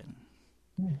question.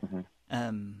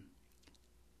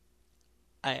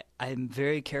 I'm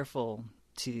very careful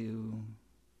to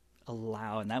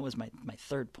allow, and that was my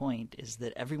 3rd point, is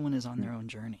that everyone is on their own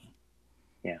journey.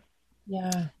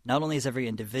 Yeah. Not only is every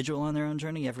individual on their own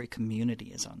journey, every community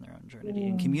is on their own journey.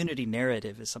 And community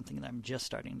narrative is something that I'm just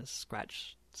starting to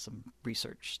scratch some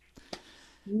research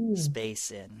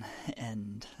space in,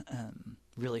 and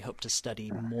really hope to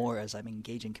study more as I'm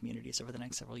engaging communities over the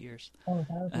next several years. Oh,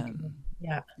 that would be good.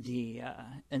 Yeah.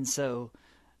 And so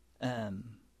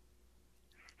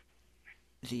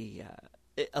the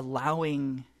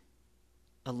allowing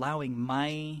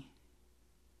my,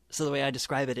 so the way I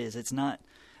describe it is, it's not,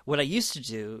 what I used to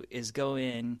do is go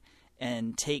in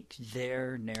and take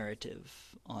their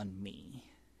narrative on me.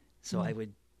 So I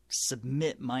would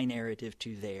submit my narrative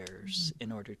to theirs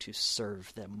in order to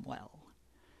serve them well.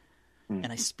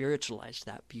 And I spiritualized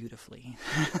that beautifully.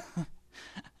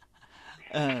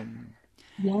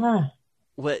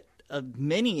 What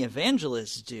many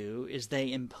evangelists do is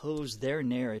they impose their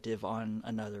narrative on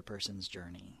another person's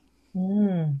journey.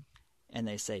 And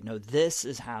they say, no, this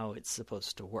is how it's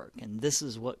supposed to work. And this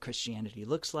is what Christianity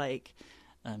looks like.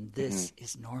 This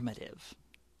is normative.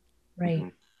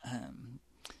 Right.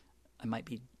 I might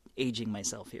be aging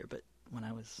myself here, but when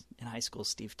I was in high school,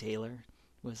 Steve Taylor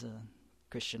was a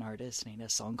Christian artist, and he had a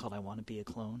song called "I Want to Be a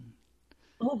Clone."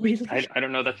 Oh, really? I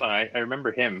don't know that song. I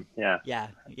remember him. Yeah. I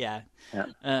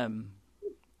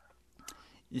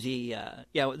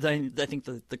think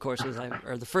the chorus was,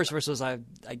 or the first verse was, I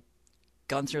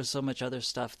gone through so much other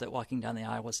stuff that walking down the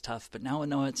aisle was tough, but now I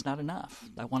know it's not enough.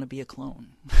 I want to be a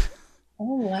clone.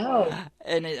 Oh, wow.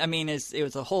 And it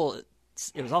was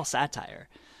all satire,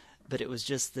 but it was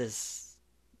just this,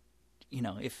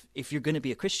 if you're going to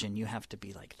be a Christian, you have to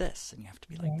be like this, and you have to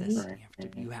be like this,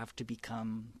 and you have to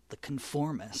become the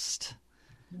conformist.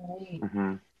 Right.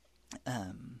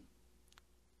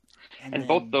 And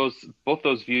both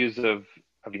those views of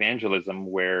evangelism,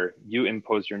 where you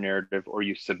impose your narrative or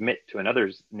you submit to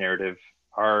another's narrative,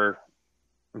 are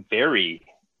very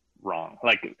wrong.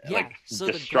 So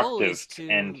destructive.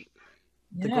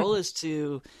 The goal is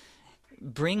to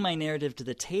bring my narrative to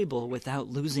the table without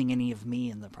losing any of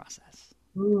me in the process.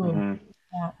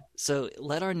 So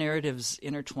let our narratives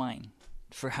intertwine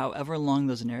for however long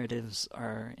those narratives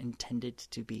are intended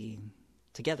to be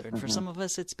together. And for some of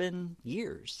us, it's been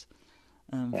years.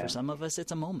 For some of us,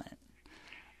 it's a moment.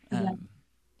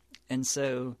 And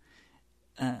so,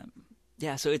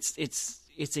 so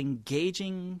it's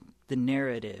engaging the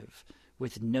narrative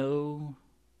with no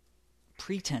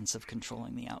pretense of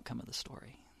controlling the outcome of the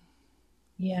story.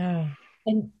 Yeah.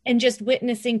 And just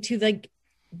witnessing to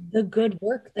the good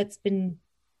work that's been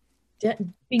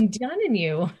being done in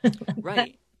you.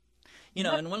 Right.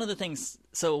 And one of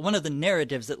the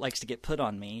narratives that likes to get put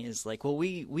on me is like, well,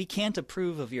 we can't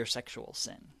approve of your sexual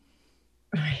sin.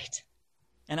 Right.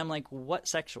 And I'm like, what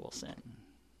sexual sin?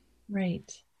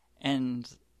 Right. And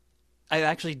I've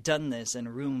actually done this in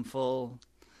a room full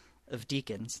of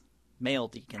deacons, male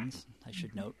deacons, I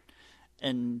should note,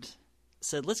 and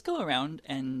said, let's go around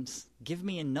and give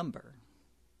me a number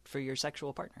for your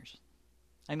sexual partners.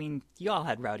 I mean, you all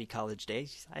had rowdy college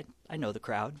days. I know the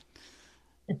crowd.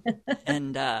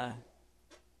 And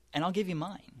I'll give you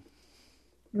mine.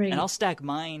 Right. And I'll stack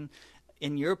mine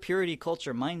in your purity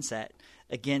culture mindset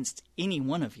against any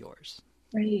one of yours.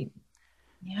 Right.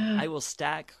 Yeah. I will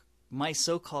stack my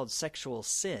so-called sexual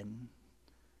sin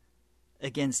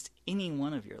against any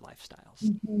one of your lifestyles.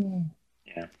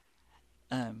 Yeah.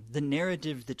 The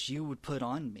narrative that you would put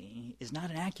on me is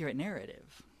not an accurate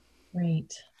narrative.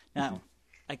 Right. Now,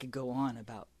 I could go on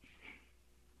about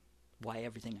why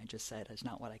everything I just said is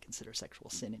not what I consider sexual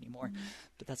sin anymore,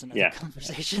 but that's another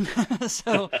conversation.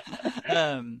 So,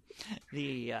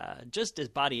 just as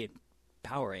body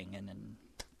empowering and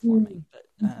informing,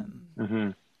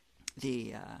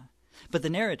 but the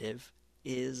narrative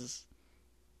is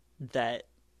that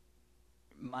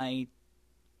my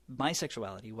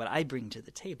sexuality, what I bring to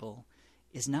the table,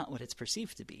 is not what it's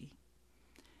perceived to be.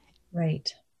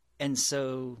 Right. And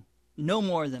so no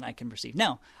more than I can perceive.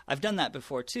 Now, I've done that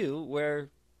before too, where,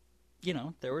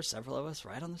 there were several of us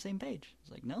right on the same page.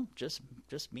 It's like, no, just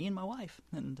me and my wife.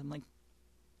 And I'm like,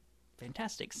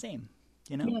 fantastic. Same,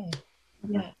 Yeah.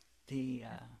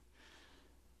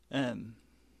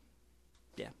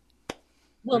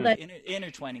 Well,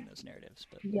 intertwining those narratives.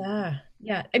 But yeah.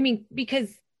 I mean,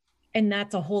 and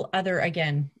that's a whole other,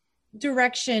 again,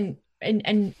 direction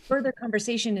and further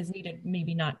conversation is needed.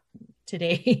 Maybe not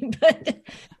today, but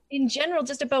in general,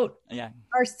 just about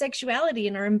our sexuality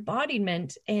and our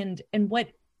embodiment and what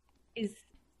is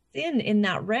sin in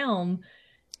that realm,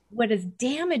 what is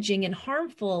damaging and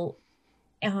harmful,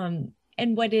 and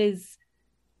what is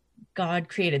God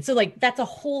created. So that's a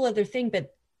whole other thing,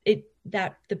 but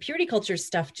that the purity culture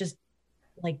stuff just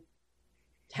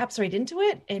taps right into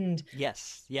it. And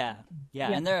yes.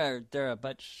 And there are a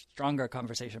much stronger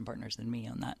conversation partners than me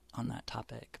on that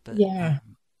topic, but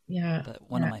but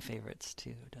one of my favorites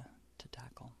too to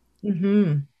tackle.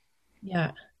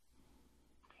 Yeah.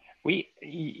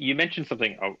 You mentioned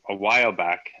something a while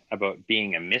back about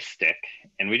being a mystic,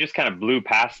 and we just kind of blew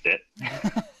past it.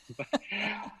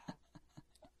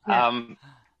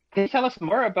 Can you tell us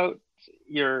more about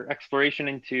your exploration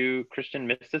into Christian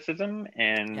mysticism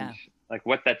and like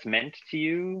what that's meant to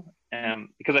you?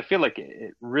 Because I feel like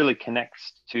it really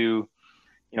connects to,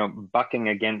 bucking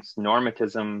against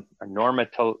normativism,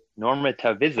 Normativity,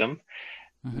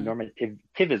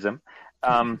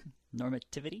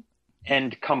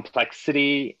 and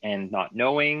complexity and not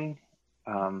knowing.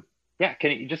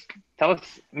 Can you just tell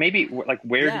us maybe like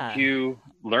where did you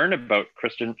learn about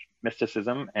Christian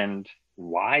mysticism and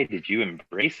why did you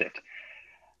embrace it?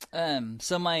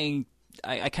 So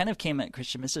I kind of came at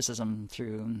Christian mysticism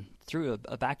through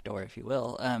a back door, if you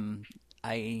will.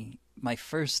 My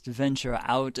first venture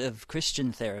out of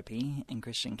Christian therapy and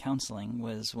Christian counseling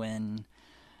was when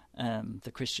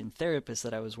the Christian therapist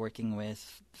that I was working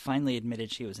with finally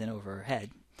admitted she was in over her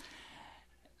head.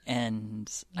 And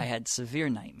I had severe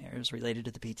nightmares related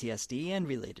to the PTSD and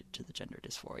related to the gender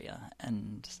dysphoria.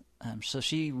 And so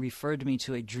she referred me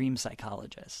to a dream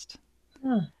psychologist.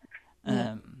 And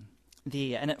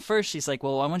at first she's like,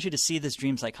 well, I want you to see this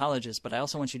dream psychologist, but I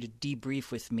also want you to debrief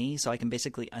with me so I can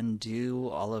basically undo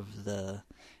all of the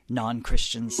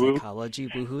non-Christian psychology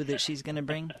woohoo that she's going to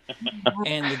bring.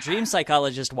 And the dream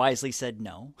psychologist wisely said,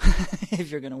 no, if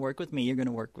you're going to work with me, you're going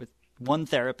to work with one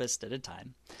therapist at a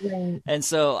time. Right. And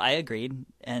so I agreed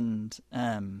and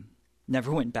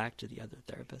never went back to the other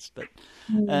therapist.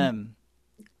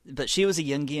 But she was a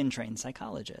Jungian trained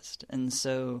psychologist. And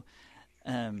so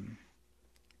I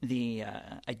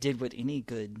did what any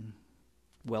good,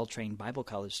 well-trained Bible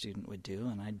college student would do,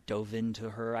 and I dove into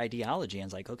her ideology and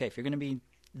was like, okay, if you're going to be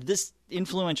this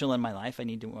influential in my life, I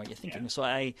need to know what you're thinking. Yeah. So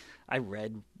I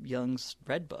read Jung's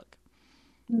Red Book.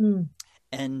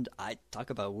 And I talk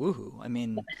about woohoo. I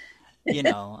mean,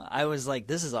 I was like,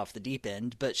 this is off the deep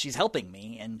end, but she's helping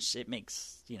me, and it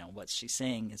makes, what she's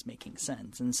saying is making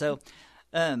sense. And so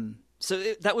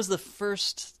that was the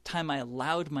first time I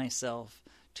allowed myself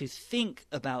to think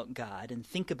about God and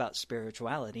think about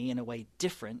spirituality in a way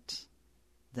different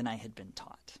than I had been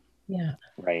taught. Yeah.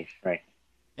 Right.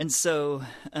 And so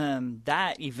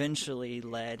that eventually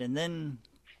led, and then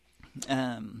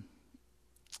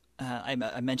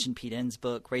I mentioned Pete Enns'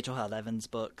 book, Rachel Held Evans'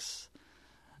 books.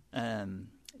 I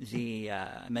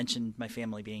mentioned my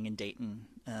family being in Dayton.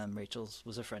 Rachel's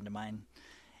was a friend of mine,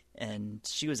 and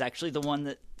she was actually the one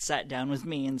that sat down with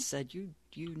me and said, "You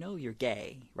know you're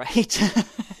gay, right?"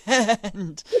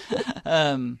 And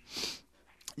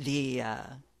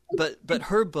but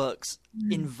her books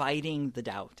inviting the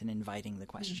doubt and inviting the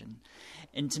question.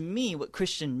 And to me, what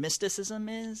Christian mysticism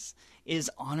is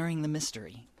honoring the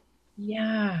mystery.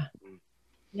 Yeah.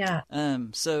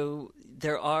 So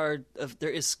there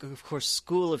is of course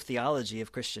school of theology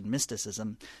of Christian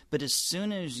mysticism, but as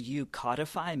soon as you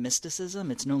codify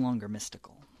mysticism, it's no longer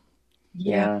mystical.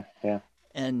 Yeah.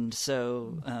 And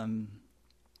so,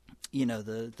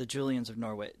 the Julians of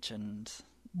Norwich and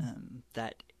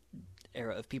that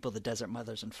era of people, the Desert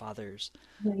Mothers and Fathers,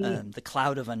 Right. The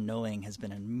Cloud of Unknowing has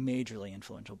been a majorly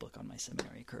influential book on my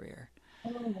seminary career.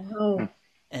 Oh, wow.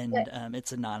 And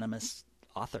it's anonymous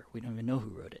author. We don't even know who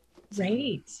wrote it. So.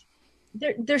 Right.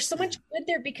 There's so much good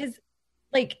there because,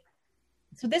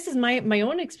 so this is my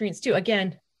own experience too.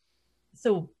 Again,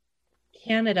 so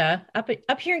Canada,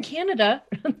 up here in Canada,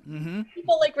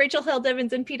 people like Rachel Held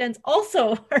Evans and Pete Enns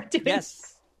also are doing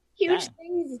huge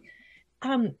things,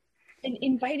 and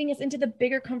inviting us into the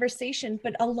bigger conversation.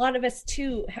 But a lot of us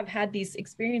too have had these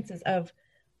experiences of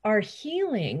our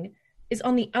healing is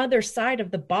on the other side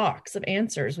of the box of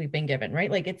answers we've been given,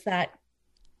 right? Like it's that,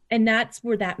 and that's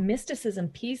where that mysticism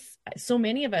piece, so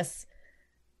many of us,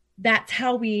 that's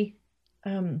how we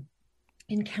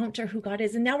encounter who God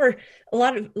is. And now we're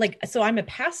so I'm a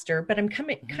pastor, but I'm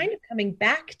kind of coming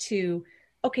back to,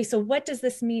 okay, so what does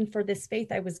this mean for this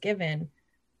faith I was given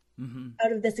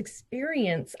out of this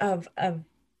experience of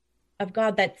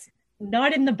God that's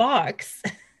not in the box?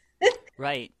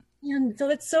 Right. And so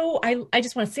that's I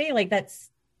just want to say I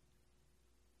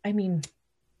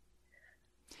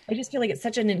just feel like it's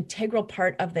such an integral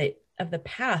part of the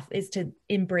path is to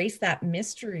embrace that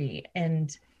mystery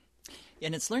and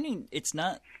it's learning. It's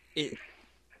not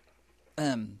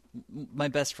my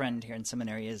best friend here in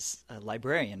seminary is a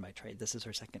librarian by trade. This is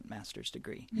her second master's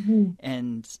degree.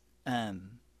 And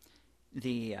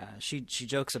she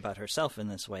jokes about herself in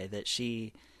this way that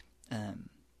she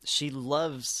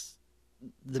loves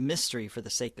the mystery for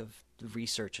the sake of the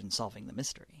research and solving the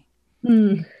mystery.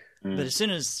 But as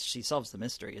soon as she solves the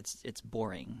mystery, it's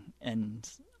boring. And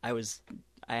I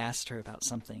asked her about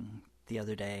something the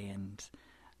other day, and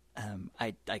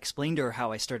I explained to her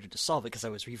how I started to solve it because I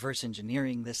was reverse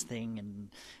engineering this thing,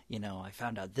 and I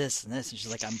found out this and this, and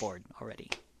she's like, "I'm bored already."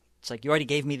 it's like, you already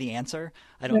gave me the answer.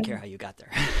 I don't care how you got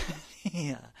there.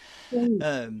 Yeah.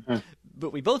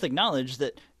 But we both acknowledge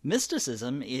that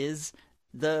mysticism is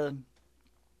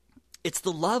it's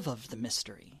the love of the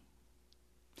mystery.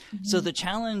 Mm-hmm. So the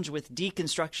challenge with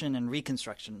deconstruction and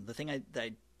reconstruction, the thing I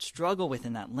struggle with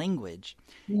in that language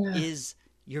is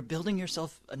you're building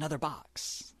yourself another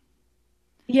box.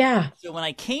 Yeah. So when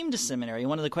I came to seminary,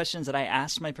 one of the questions that I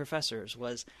asked my professors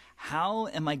was, how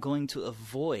am I going to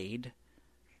avoid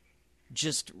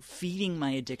just feeding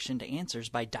my addiction to answers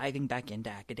by diving back into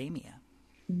academia?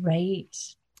 Right.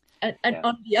 And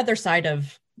on the other side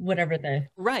of whatever the...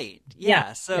 Right.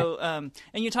 Yeah. So, and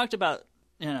you talked about,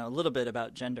 a little bit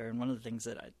about gender. And one of the things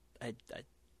that I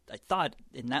thought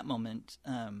in that moment,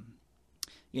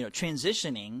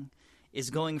 transitioning is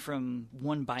going from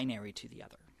one binary to the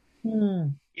other.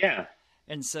 Yeah.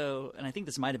 And so, and I think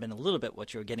this might have been a little bit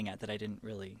what you were getting at that I didn't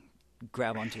really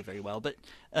grab onto very well, but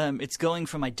it's going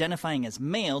from identifying as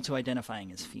male to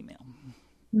identifying as female.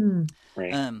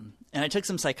 Right. And I took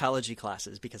some psychology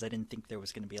classes because I didn't think there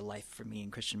was going to be a life for me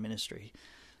in Christian ministry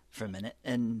for a minute.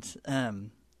 And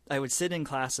I would sit in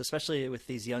class, especially with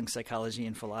these young psychology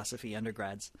and philosophy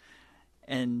undergrads,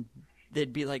 and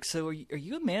they'd be like, so are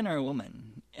you a man or a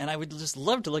woman? And I would just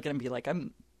love to look at them and be like,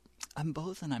 I'm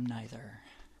both and I'm neither.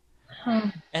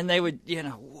 And they would,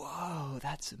 whoa,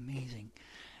 that's amazing.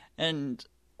 And,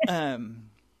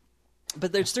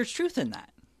 but there's truth in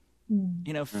that.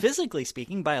 Physically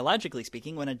speaking, biologically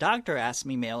speaking, when a doctor asks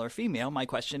me male or female, my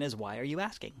question is, why are you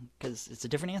asking? Because it's a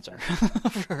different answer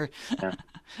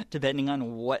depending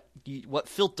on what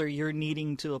filter you're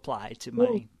needing to apply to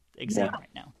my exam right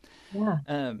now.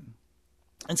 Yeah.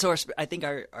 And so I think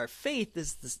our faith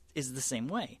is the same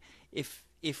way.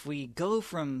 If we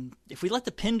let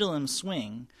the pendulum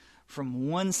swing from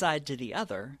one side to the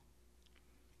other,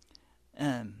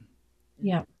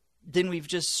 then we've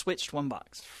just switched one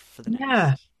box for the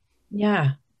next.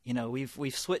 Yeah.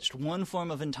 We've switched one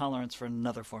form of intolerance for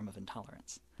another form of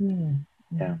intolerance.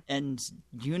 Yeah. And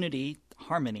unity,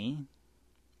 harmony,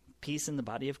 peace in the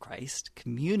body of Christ,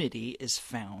 community is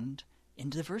found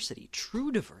in diversity,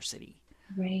 true diversity,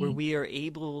 where we are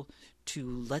able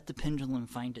to let the pendulum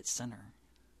find its center.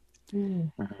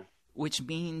 Which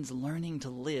means learning to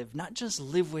live, not just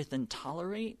live with and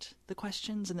tolerate the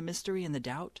questions and the mystery and the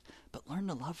doubt, but learn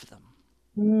to love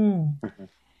them.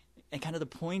 And kind of the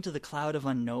point of the cloud of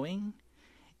unknowing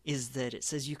is that it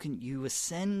says you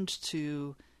ascend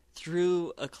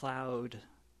through a cloud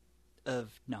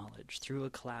of knowledge, through a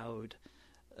cloud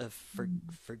of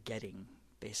forgetting,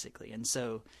 basically. And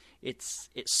so it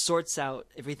sorts out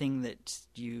everything that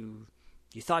you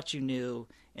thought you knew,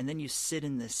 and then you sit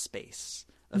in this space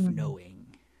of knowing.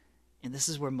 And this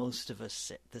is where most of us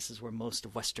sit. This is where most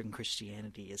of Western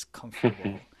Christianity is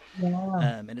comfortable.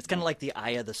 And it's kind of like the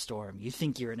eye of the storm. You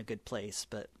think you're in a good place,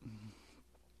 but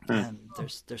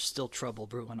there's still trouble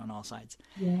brewing on all sides.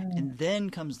 And then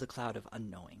comes the cloud of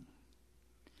unknowing.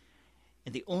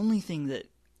 And the only thing that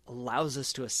allows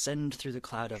us to ascend through the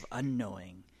cloud of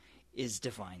unknowing is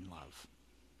divine love.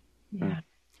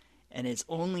 And it's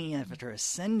only after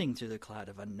ascending through the cloud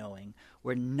of unknowing,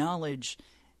 where knowledge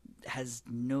has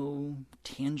no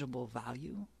tangible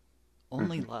value,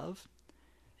 only love,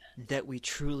 that we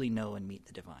truly know and meet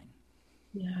the divine.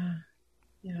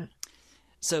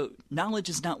 So knowledge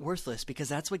is not worthless because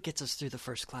that's what gets us through the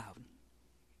first cloud.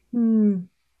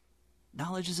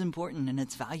 Knowledge is important and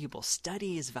it's valuable.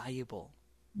 Study is valuable.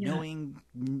 Knowing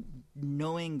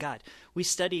God. We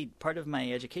studied part of my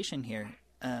education here.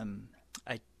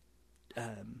 I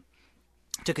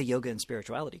took a yoga and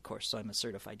spirituality course, so I'm a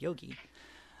certified yogi.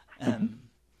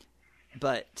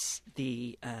 But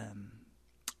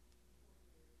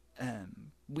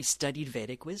we studied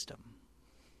Vedic wisdom.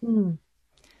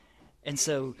 And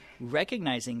so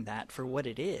recognizing that for what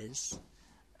it is,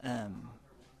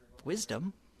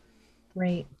 wisdom,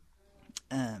 right?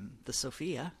 The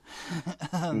Sophia,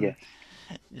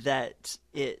 that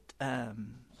it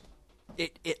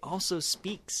also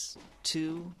speaks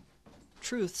to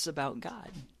truths about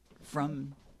God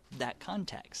from that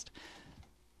context.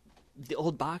 The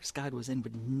old box God was in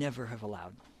would never have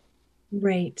allowed.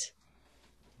 Right.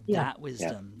 That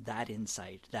wisdom, that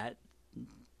insight, that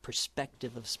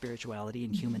perspective of spirituality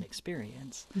and human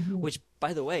experience, which,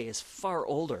 by the way, is far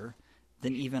older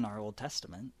than even our Old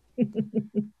Testament.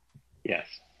 Yes.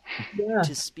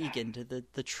 To speak into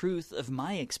the truth of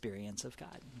my experience of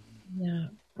God.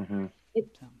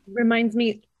 It reminds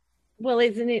me, well,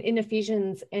 isn't it in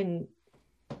Ephesians and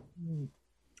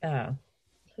I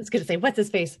was going to say, what's his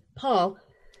face? Paul.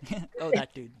 Oh,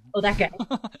 that dude. Oh, that guy.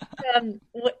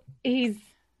 What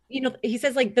he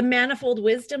says like the manifold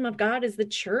wisdom of God is the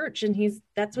church, and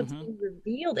that's what's being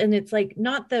revealed. And it's like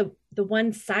not the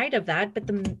one side of that, but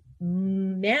the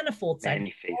manifold side,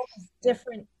 all these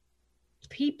different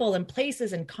people and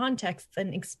places and contexts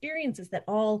and experiences that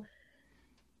all,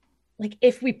 like,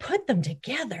 if we put them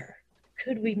together,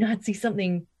 could we not see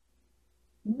something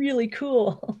really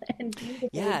cool and beautiful?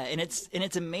 Yeah, and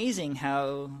it's amazing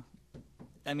how,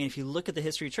 I mean, if you look at the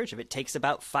history of church, it takes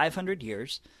about 500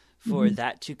 years for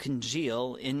that to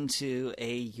congeal into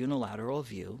a unilateral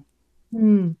view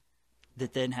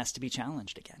that then has to be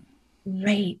challenged again.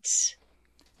 Right.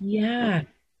 Yeah.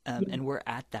 And we're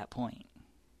at that point.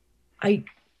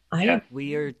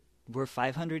 We're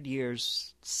 500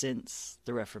 years since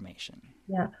the Reformation.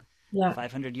 Yeah. Yeah.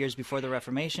 500 years before the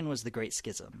Reformation was the Great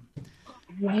Schism.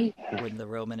 Right. When the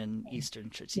Roman and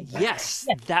Eastern Church. Yes,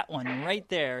 that one right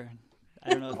there. I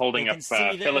don't know if holding up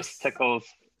Phyllis this. Tickle's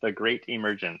The Great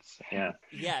Emergence. Yeah.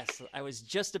 Yes, I was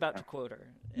just about to quote her.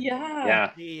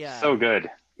 Yeah. So good.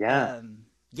 Yeah.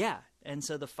 Yeah, and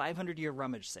so the 500-year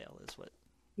rummage sale is what.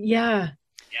 Yeah.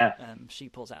 She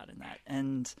pulls out in that,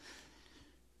 and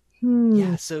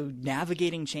Yeah. So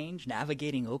navigating change,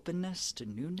 navigating openness to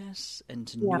newness and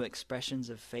to new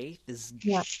expressions of faith is,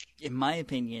 in my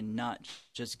opinion, not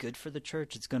just good for the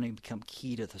church. It's going to become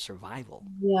key to the survival.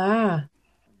 Yeah.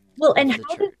 Well, and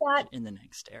how does that in the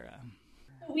next era?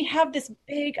 We have this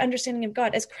big understanding of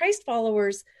God as Christ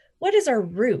followers. What is our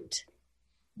root?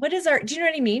 What is do you know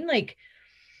what I mean? Like,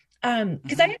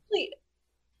 because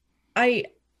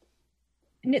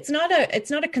and it's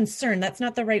not a concern. That's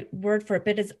not the right word for it.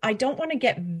 But I don't want to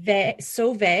get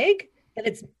so vague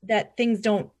that things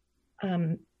don't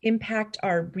impact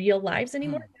our real lives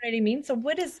anymore. You know what I mean? So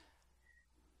what is,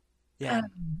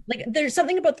 like, there's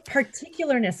something about the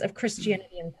particularness of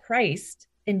Christianity and Christ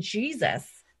and Jesus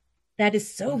that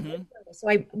is so good for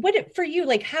me. So for you,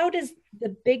 like, how does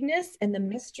the bigness and the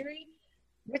mystery,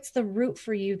 what's the root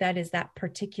for you that is that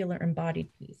particular embodied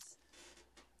piece?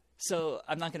 So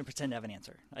I'm not going to pretend to have an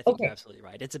answer. I think you're absolutely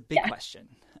right. It's a big question.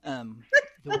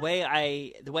 The way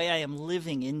I am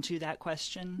living into that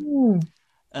question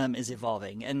is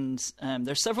evolving, and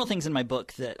there's several things in my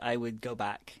book that I would go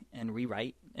back and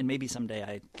rewrite, and maybe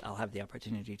someday I'll have the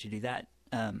opportunity to do that.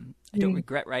 I don't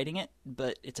regret writing it,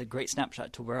 but it's a great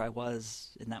snapshot to where I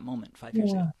was in that moment 5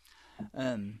 years ago.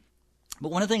 But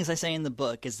one of the things I say in the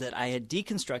book is that I had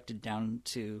deconstructed down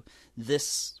to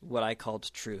this, what I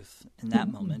called truth in that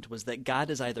moment, was that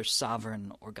God is either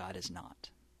sovereign or God is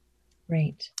not.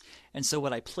 Right. And so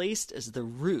what I placed as the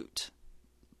root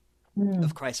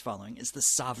of Christ following is the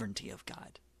sovereignty of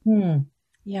God.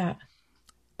 Yeah.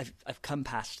 I've come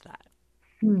past that.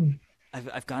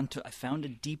 I found a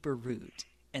deeper root.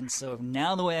 And so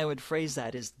now the way I would phrase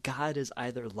that is God is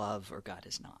either love or God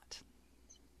is not.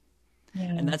 Yeah.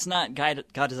 And that's not God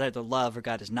is either love or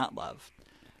God is not love.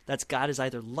 That's God is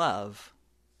either love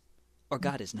or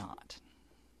God is not.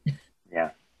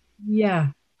 Yeah. Yeah.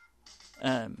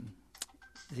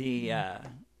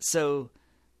 So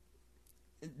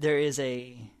there is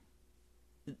the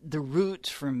root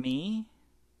for me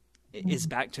is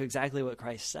back to exactly what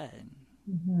Christ said.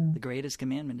 The greatest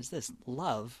commandment is this: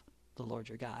 love the Lord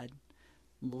your God,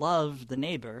 love the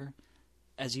neighbor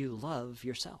as you love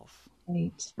yourself.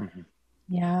 Right.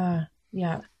 Yeah.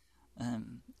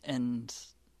 And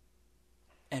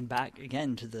back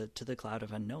again to the cloud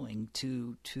of unknowing,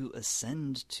 to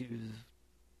ascend to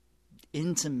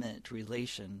intimate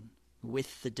relation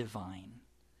with the divine,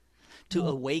 to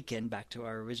awaken, back to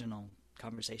our original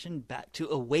conversation, back to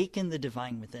awaken the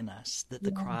divine within us, that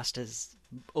the cross has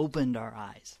opened our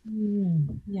eyes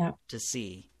to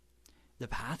see. The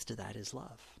path to that is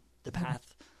love. The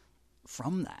path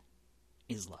from that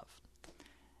is love.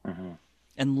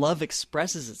 And love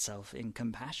expresses itself in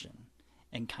compassion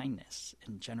and kindness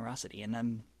and generosity. And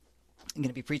I'm going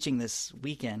to be preaching this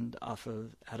weekend out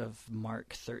of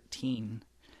Mark 13.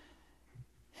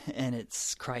 And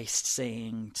it's Christ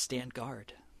saying, stand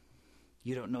guard.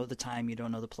 You don't know the time, you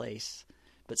don't know the place,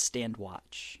 but stand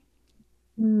watch.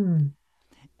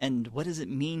 And what does it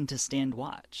mean to stand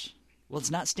watch? Well, it's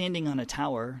not standing on a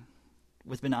tower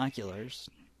with binoculars,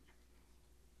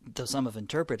 though some have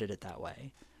interpreted it that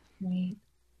way. Right.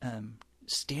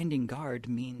 Standing guard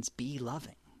means be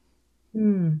loving.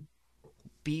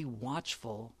 Be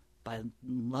watchful by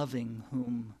loving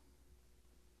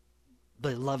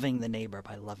the neighbor,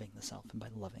 by loving the self, and by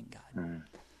loving God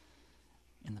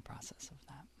in the process of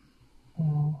that.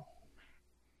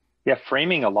 Yeah,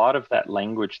 framing a lot of that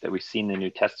language that we see in the New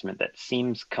Testament that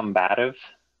seems combative,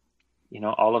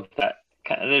 all of that.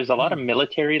 There's a lot of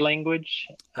military language.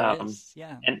 There is,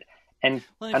 yeah. And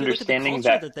well, if understanding you look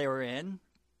at the culture that they were in,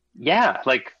 yeah,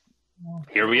 like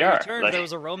here we are. Like, there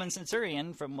was a Roman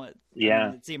centurion from what,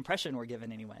 it's the impression we're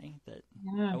given anyway, that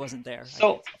I wasn't there.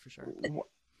 So for sure.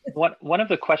 One of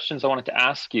the questions I wanted to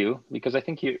ask you, because I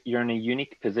think you're in a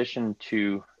unique position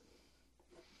to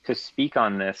speak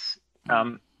on this,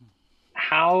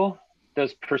 how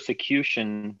does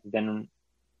persecution then,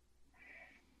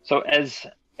 so as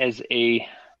a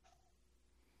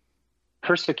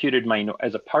as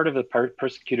a part of the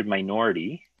persecuted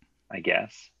minority, I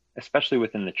guess, especially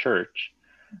within the church,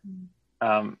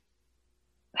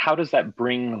 how does that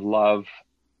bring love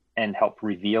and help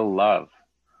reveal love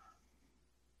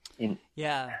in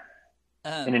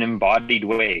an embodied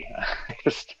way?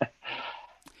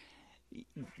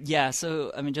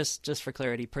 So I mean, just for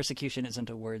clarity, persecution isn't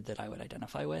a word that I would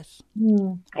identify with.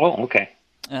 Oh, okay.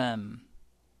 I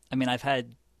mean,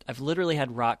 I've literally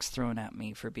had rocks thrown at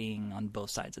me for being on both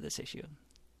sides of this issue.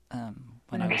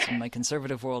 When I was in my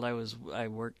conservative world, I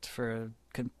worked for a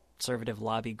conservative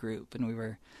lobby group, and we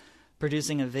were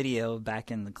producing a video back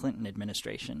in the Clinton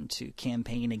administration to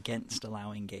campaign against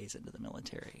allowing gays into the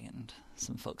military. And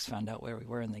some folks found out where we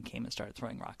were, and they came and started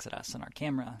throwing rocks at us and our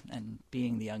camera. And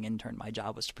being the young intern, my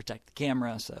job was to protect the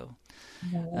camera. So,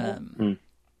 and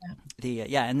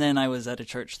then I was at a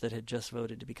church that had just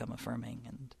voted to become affirming,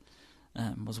 and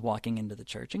was walking into the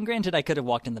church. And granted, I could have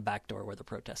walked in the back door where the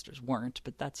protesters weren't,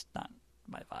 but that's not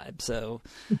my vibe. So,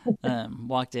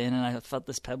 walked in, and I felt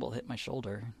this pebble hit my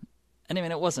shoulder. And I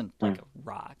mean, it wasn't like a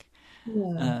rock.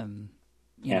 You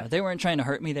know, they weren't trying to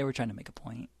hurt me. They were trying to make a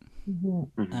point.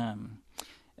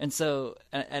 And so,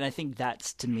 and I think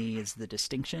that's, to me, is the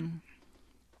distinction.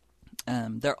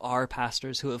 There are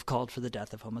pastors who have called for the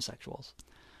death of homosexuals.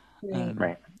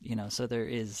 Right. You know, so there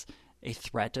is a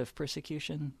threat of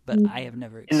persecution, but I have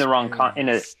never in the wrong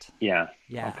yeah.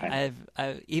 Okay.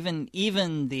 I've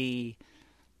even the,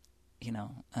 you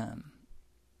know,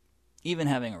 even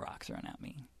having a rock thrown at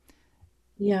me.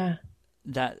 Yeah.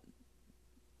 That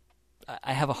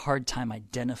I have a hard time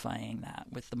identifying that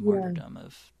with the martyrdom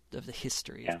of the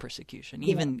history of persecution,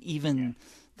 even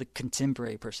the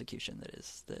contemporary persecution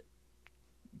that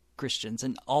Christians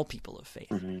and all people of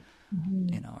faith, you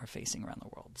know, are facing around the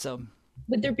world. So,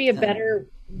 would there be a better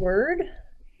word?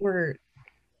 Or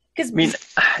because I mean,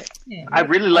 I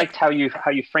really liked how you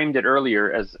framed it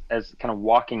earlier as kind of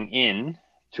walking in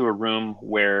to a room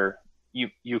where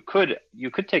you could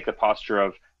take the posture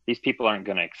of, these people aren't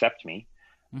going to accept me,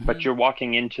 but you're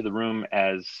walking into the room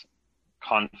as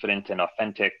confident and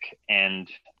authentic and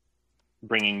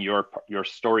bringing your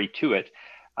story to it.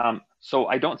 So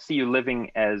I don't see you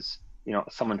living as, you know,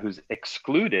 someone who's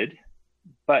excluded,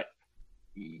 but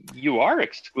you are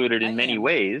excluded in many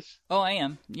ways. Oh, I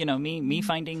am. You know, me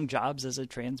finding jobs as a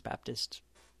trans Baptist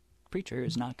preacher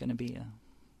is not going to be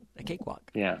a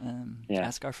cakewalk.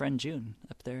 Ask our friend June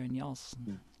up there in y'all's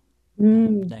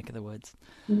neck of the woods.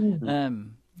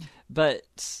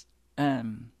 But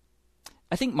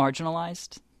I think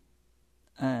marginalized,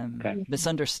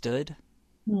 misunderstood.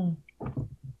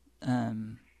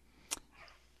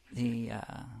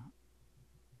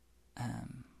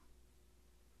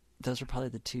 Those are probably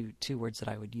the two words that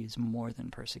I would use more than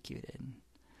persecuted.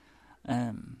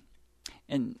 And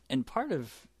part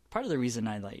of the reason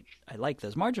I like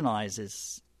those marginalized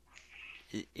is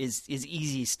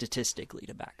easy statistically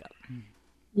to back up.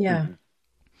 Yeah.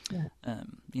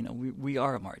 You know, we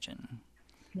are a margin.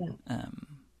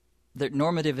 The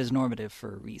normative is normative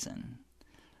for a reason.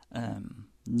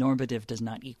 Normative does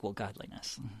not equal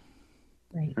godliness.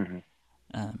 Right.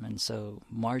 And so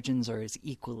margins are as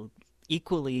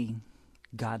equally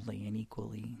godly and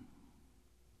equally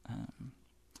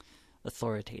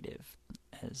authoritative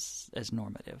as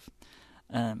normative.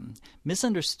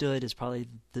 Misunderstood is probably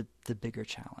the bigger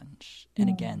challenge. And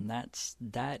again,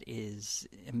 that is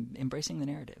embracing the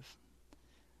narrative,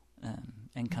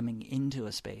 and coming into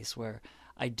a space where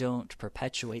I don't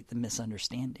perpetuate the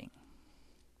misunderstanding.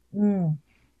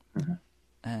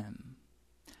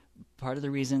 Part of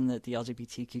the reason that the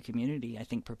LGBTQ community, I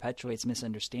think, perpetuates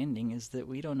misunderstanding is that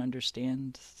we don't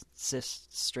understand cis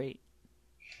straight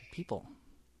people.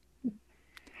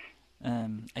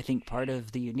 I think part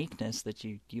of the uniqueness that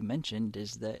you mentioned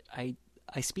is that I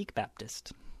speak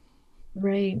Baptist.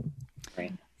 Right.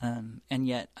 And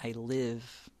yet I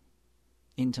live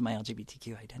into my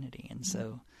LGBTQ identity. And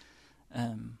so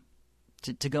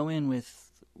to go in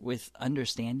with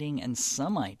understanding and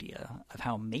some idea of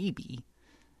how maybe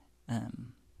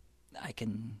I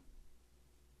can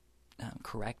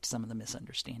correct some of the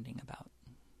misunderstanding about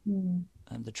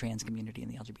the trans community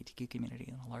and the LGBTQ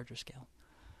community on a larger scale.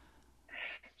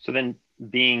 So then,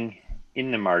 being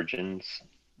in the margins,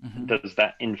 does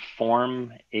that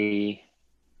inform a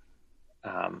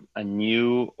a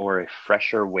new or a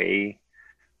fresher way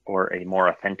or a more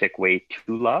authentic way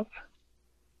to love?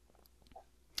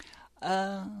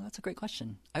 That's a great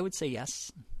question. I would say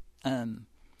yes.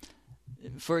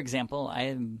 For example, I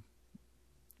am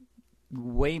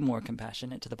way more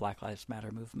compassionate to the Black Lives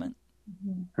Matter movement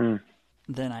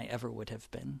than I ever would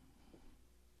have been,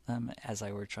 as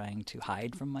I were trying to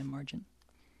hide from my margin.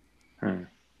 I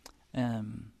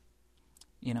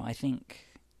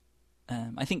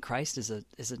think Christ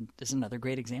is another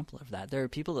great example of that. There are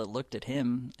people that looked at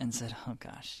him and said, "Oh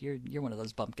gosh, you're one of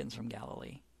those bumpkins from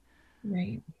Galilee."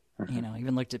 Right.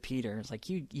 Even looked at Peter. It's like,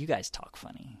 you guys talk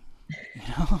funny.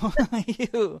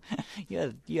 You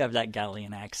have that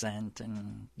Galilean accent,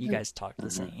 and you guys talk the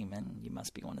same, and you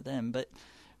must be one of them. But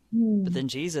then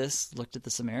Jesus looked at the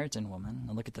Samaritan woman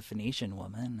and looked at the Phoenician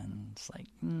woman, and it's like,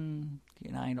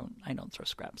 I don't throw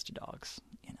scraps to dogs.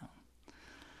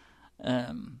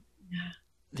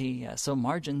 So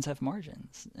margins have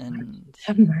margins, and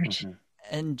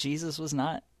and Jesus was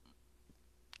not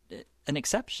an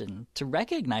exception to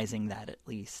recognizing that, at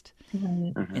least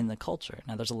in the culture.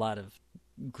 Now, there's a lot of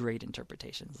great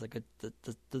interpretations. Like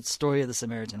the story of the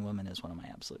Samaritan woman is one of my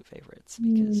absolute favorites,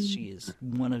 because she is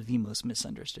one of the most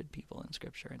misunderstood people in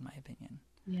Scripture, in my opinion.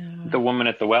 Yeah. The woman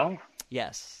at the well?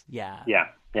 Yes. Yeah.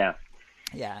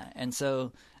 Yeah. And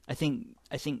so I think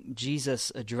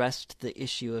Jesus addressed the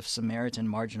issue of Samaritan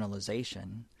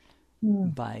marginalization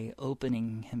by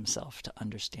opening himself to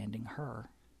understanding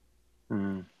her.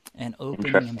 And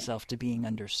opening himself to being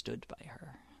understood by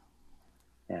her.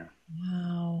 Yeah.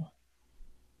 Wow.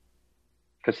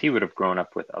 Because he would have grown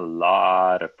up with a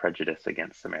lot of prejudice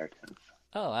against Samaritans.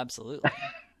 Oh, absolutely.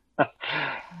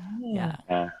 Yeah.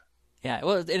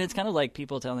 Well, and it's kind of like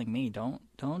people telling me, don't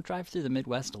drive through the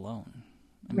Midwest alone.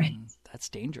 I mean, that's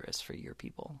dangerous for your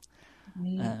people.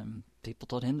 Right. People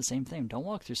told him the same thing. Don't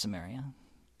walk through Samaria.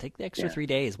 Take the extra 3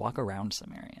 days, walk around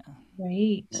Samaria.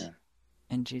 Right. Yeah.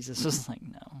 And Jesus was like,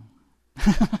 no.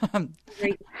 I'm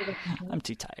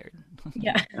too tired.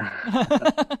 Yeah.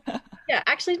 Yeah,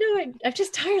 actually, no, I'm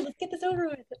just tired. Let's get this over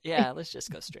with. Yeah, let's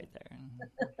just go straight there.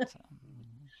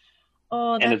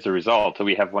 And as a result,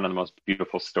 we have one of the most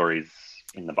beautiful stories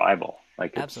in the Bible.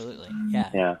 Absolutely.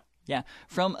 Yeah.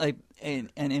 From an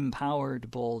empowered,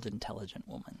 bold, intelligent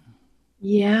woman.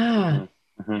 Yeah.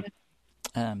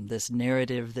 This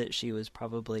narrative that she was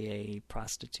probably a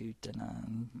prostitute and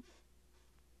an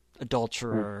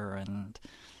adulterer and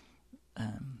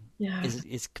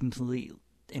is complete,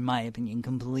 in my opinion,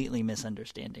 completely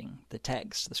misunderstanding the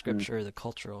text, the Scripture, the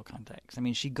cultural context. I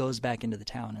mean, she goes back into the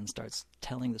town and starts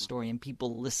telling the story, and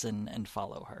people listen and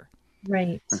follow her.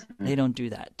 Right. They don't do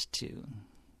that to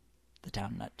the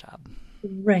town nut job.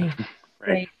 Right.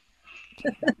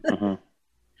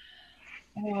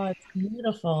 Oh, it's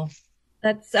beautiful.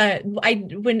 That's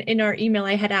when in our email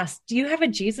I had asked, do you have a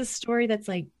Jesus story that's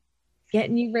like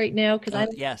getting you right now? Because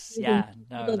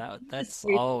that's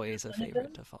always a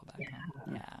favorite to fall back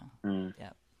on.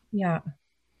 Yeah.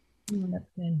 That's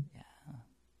good. Yeah.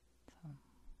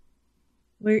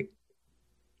 Where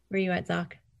are you at,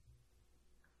 Zach?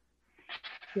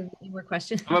 Any more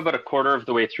questions? I'm about a quarter of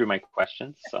the way through my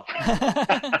questions, so.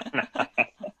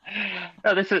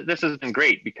 No, this has been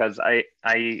great, because I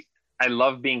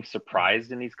love being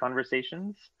surprised in these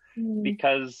conversations,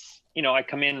 because I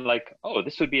come in like, oh,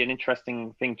 this would be an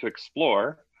interesting thing to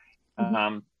explore,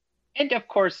 and of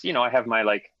course I have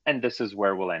my and this is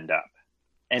where we'll end up,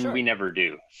 and we never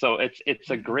do. So it's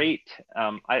a great.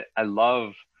 I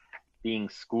love being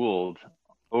schooled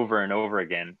over and over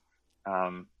again.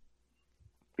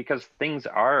 Because things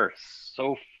are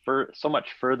so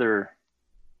much further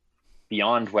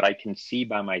beyond what I can see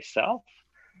by myself.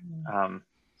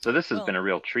 So this has been a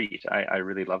real treat. I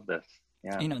really love this.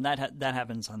 Yeah. That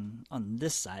happens on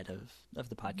this side of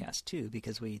the podcast too,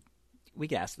 because we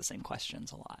get asked the same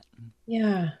questions a lot.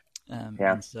 Yeah.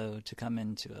 And so to come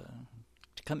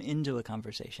into a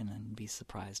conversation and be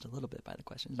surprised a little bit by the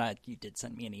questions. You did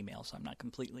send me an email, so I'm not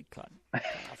completely caught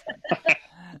off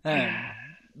guard.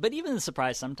 But even the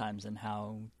surprise sometimes in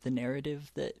how the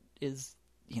narrative that is,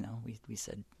 we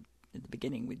said at the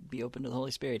beginning we'd be open to the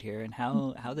Holy Spirit here, and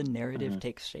how the narrative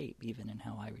takes shape even in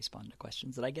how I respond to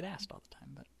questions that I get asked all the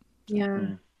time. But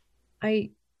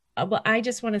I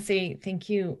just want to say thank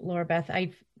you, Laura Beth.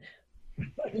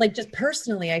 Just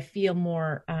personally, I feel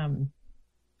more. I'm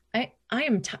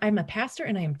a pastor,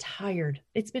 and I am tired.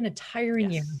 It's been a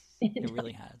tiring year. It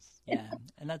really has. Yeah.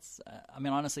 And that's,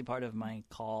 honestly, part of my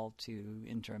call to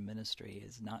interim ministry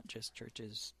is not just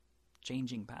churches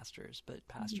changing pastors, but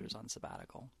pastors on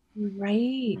sabbatical.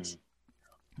 Right.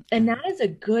 And that is a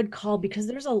good call, because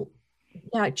there's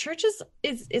yeah, church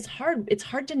is hard. It's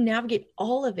hard to navigate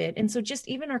all of it. And so just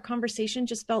even our conversation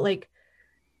just felt like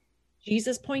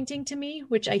Jesus pointing to me,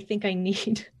 which I think I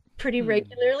need pretty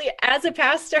regularly as a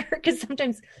pastor, because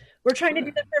sometimes we're trying to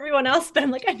do that for everyone else, but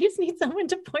I'm like, I just need someone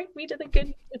to point me to the good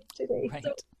news today. Right.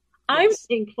 So I'm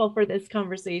thankful for this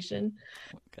conversation.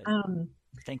 Good.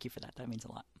 Thank you for that. That means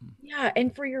a lot. Yeah,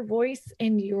 and for your voice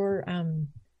and your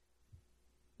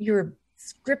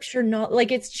scripture, not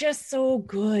like it's just so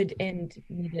good and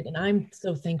needed, and I'm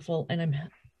so thankful, and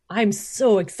I'm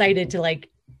so excited to like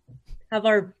have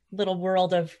our little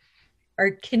world of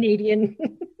our Canadian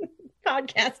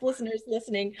podcast listeners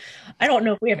listening. I don't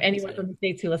know if we have anyone from the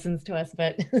States who listens to us,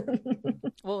 but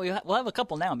well, we'll have a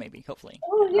couple now, maybe, hopefully.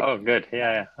 Oh, good.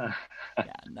 Yeah.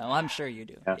 Yeah, no, I'm sure you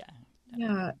do.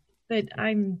 Yeah, but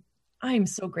I'm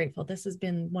so grateful. This has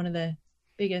been one of the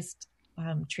biggest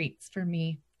treats for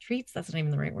me. Treats, that's not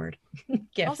even the right word.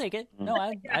 Gifts. I'll take it. No,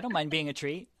 I don't mind being a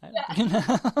treat.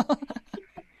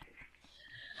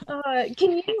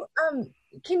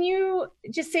 Can you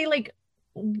just say like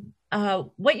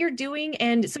what you're doing?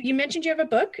 And so you mentioned you have a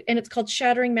book and it's called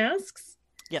Shattering Masks.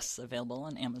 Yes, available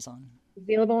on Amazon.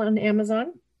 Available on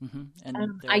Amazon. Mm-hmm. And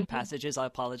there are passages I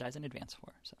apologize in advance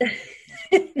for. So.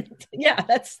 Yeah,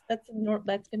 that's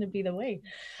going to be the way.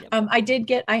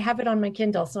 Yep. I have it on my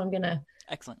Kindle, so I'm going to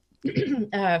excellent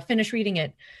finish reading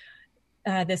it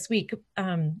this week.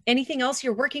 Anything else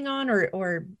you're working on,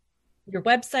 or your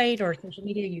website or social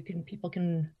media people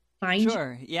can find?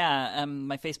 Sure. Yeah.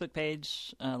 My Facebook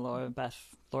page, Laura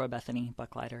Bethany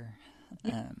Buchleiter.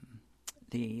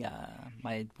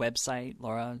 My website,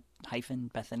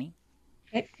 Laura-Bethany.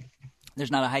 Okay. There's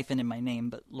not a hyphen in my name,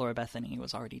 but Laura Bethany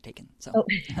was already taken. So,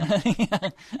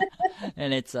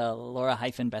 and it's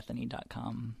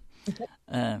laura-bethany.com. Okay.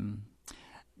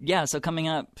 So coming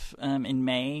up in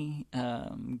May,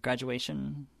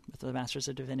 graduation with the Master's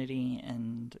of Divinity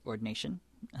and ordination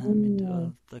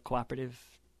into the cooperative,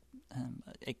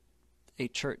 a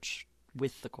church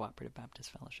with the Cooperative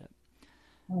Baptist Fellowship.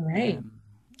 All right.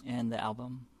 And the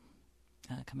album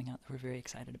coming out that we're very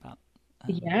excited about.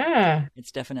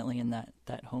 It's definitely in that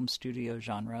home studio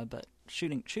genre, but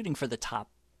shooting for the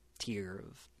top tier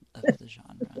of the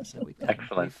genre. So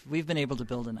we've been able to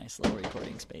build a nice little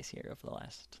recording space here over the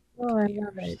last I years.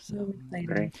 love it. So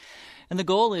Great. And the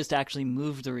goal is to actually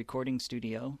move the recording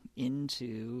studio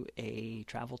into a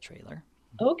travel trailer.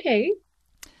 Okay.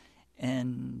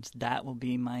 And that will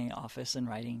be my office and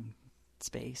writing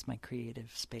space, my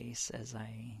creative space, as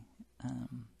I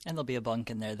and there'll be a bunk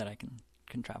in there that I can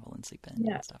travel and sleep in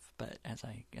and stuff. But as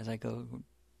I go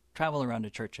travel around to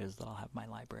churches, I'll have my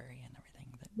library and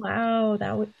everything. Wow,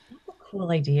 that's a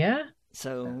cool idea.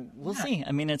 So we'll see.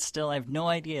 I mean, it's still, I have no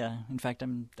idea. In fact,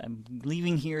 I'm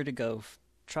leaving here to go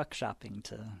truck shopping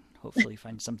to hopefully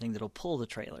find something that'll pull the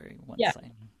trailer once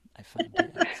I find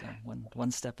it. So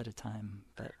one step at a time.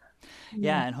 But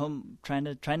and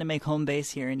trying to make home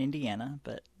base here in Indiana,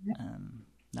 but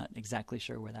not exactly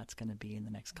sure where that's going to be in the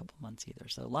next couple of months either.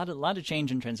 So a lot of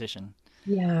change and transition.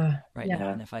 Now.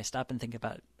 And if I stop and think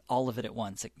about all of it at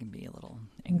once, it can be a little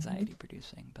anxiety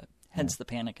producing. But hence the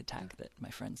panic attack that my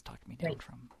friends talked me down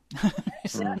from.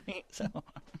 So.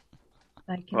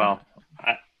 Well,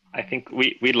 I think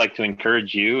we'd like to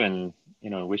encourage you and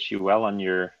wish you well on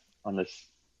this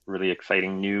really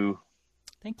exciting new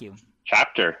thank you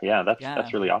chapter.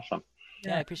 That's really awesome.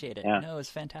 Yeah, I appreciate it. No, it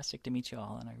was fantastic to meet you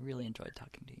all, and I really enjoyed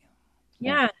talking to you.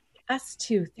 Yeah, us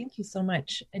too. Thank you so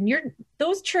much. And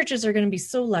those churches are going to be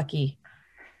so lucky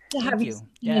to have you.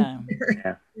 Yeah.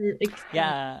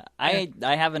 I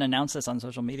haven't announced this on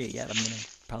social media yet. I'm going to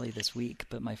probably this week,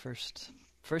 but my first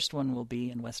one will be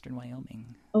in Western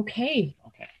Wyoming. Okay.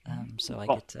 So I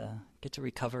get to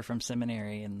recover from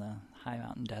seminary in the high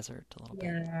mountain desert a little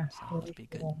bit. So it'll be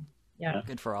good. Yeah,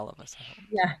 good for all of us, I hope.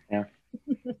 Yeah.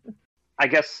 I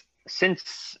guess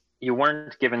since you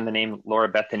weren't given the name Laura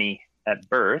Bethany at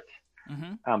birth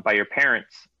by your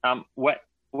parents, what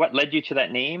led you to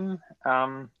that name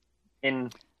in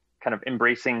kind of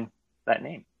embracing that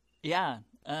name? Yeah,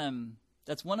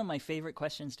 that's one of my favorite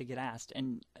questions to get asked,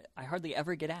 and I hardly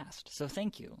ever get asked. So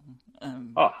thank you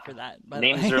for that.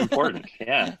 Names are important.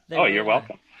 Yeah. You're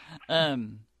welcome.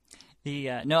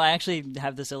 I actually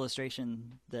have this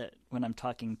illustration that when I'm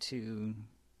talking to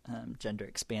gender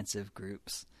expansive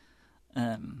groups,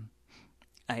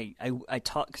 I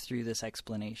talk through this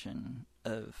explanation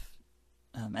of,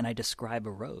 and I describe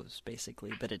a rose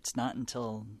basically, but it's not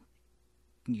until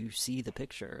you see the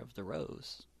picture of the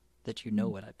rose that you know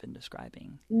what I've been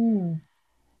describing.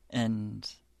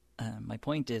 And my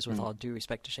point is, with all due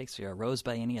respect to Shakespeare, a rose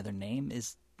by any other name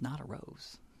is not a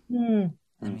rose.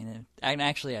 I mean, and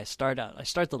actually, I start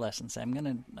the lesson saying,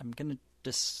 I'm gonna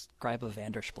describe a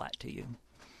Vandersplat to you.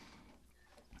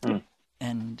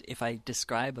 And if I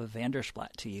describe a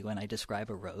Vandersplat to you and I describe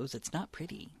a rose, it's not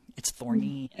pretty. It's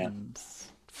thorny and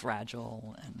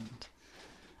fragile, and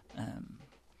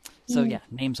so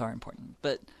names are important.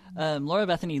 But Laura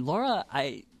Bethany,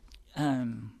 I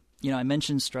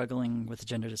mentioned struggling with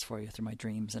gender dysphoria through my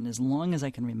dreams, and as long as I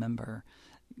can remember,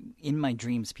 in my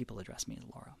dreams, people address me as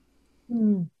Laura.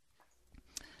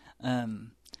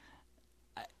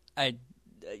 I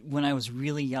when I was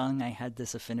really young, I had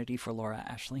this affinity for Laura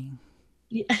Ashley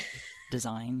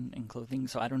design and clothing.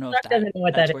 So I don't know if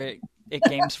that's where it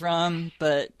came from,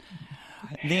 but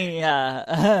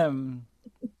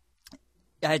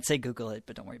I'd say Google it,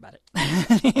 but don't worry about it.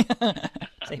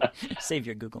 save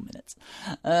your Google minutes.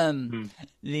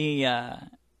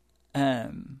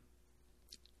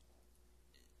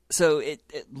 So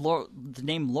the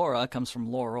name Laura comes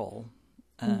from laurel,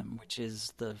 which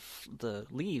is the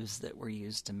leaves that were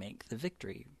used to make the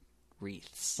victory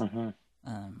wreaths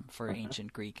for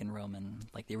ancient Greek and Roman,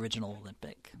 like the original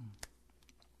Olympic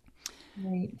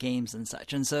games and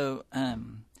such. And so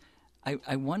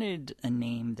I wanted a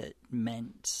name that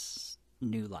meant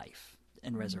new life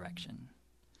and resurrection.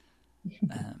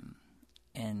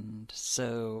 And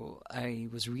so I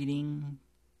was reading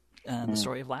the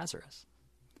story of Lazarus,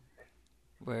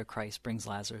 where Christ brings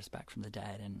Lazarus back from the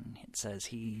dead, and it says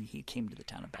he came to the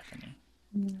town of Bethany.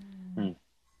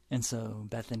 And so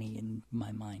Bethany, in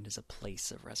my mind, is a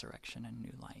place of resurrection and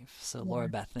new life. So Laura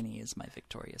Bethany is my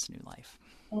victorious new life.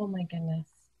 Oh, my goodness.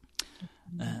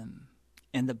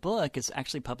 And the book is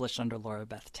actually published under Laura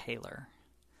Beth Taylor.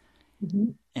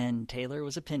 And Taylor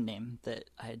was a pen name that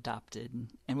I adopted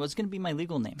and was going to be my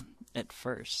legal name at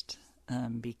first,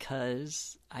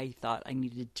 because I thought I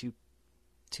needed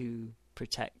to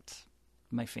protect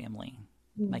my family,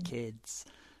 my kids,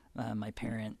 my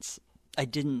parents. I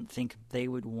didn't think they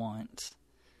would want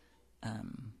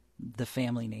the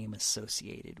family name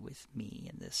associated with me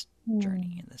in this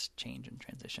journey and this change and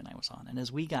transition I was on. And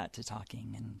as we got to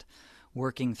talking and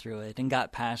working through it and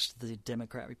got past the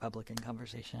Democrat-Republican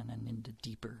conversation and into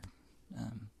deeper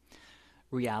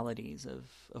realities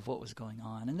of what was going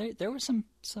on. And there were some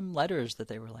letters that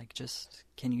they were like,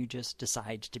 can you just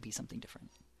decide to be something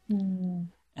different?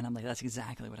 And I'm like, that's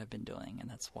exactly what I've been doing. And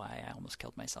that's why I almost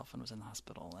killed myself and was in the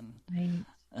hospital. And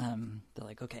they're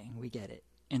like, okay, we get it.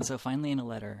 And so finally in a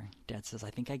letter, Dad says, I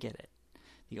think I get it.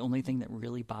 The only thing that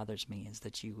really bothers me is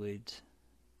that you would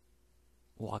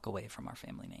walk away from our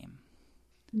family name.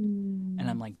 And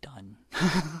I'm like, done.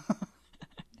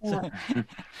 So,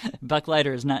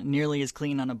 Buchleiter is not nearly as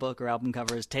clean on a book or album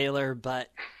cover as Taylor, but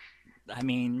I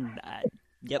mean,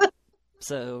 yep.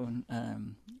 So,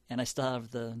 and I still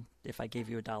have the "if I gave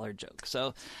you $1" joke.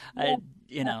 So,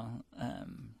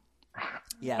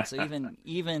 so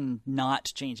even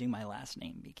not changing my last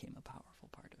name became a powerful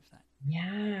part of that.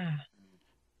 Yeah.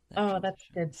 That's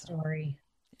a good story.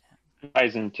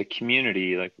 Ties into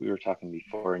community, like we were talking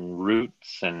before, and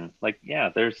roots, and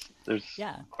there's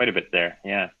quite a bit there.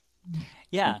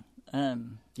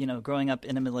 Growing up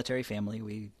in a military family,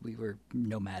 we were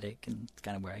nomadic, and it's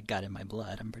kind of where I got in my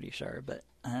blood, I'm pretty sure. But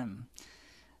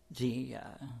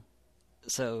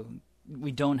so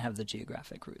we don't have the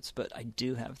geographic roots, but I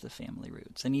do have the family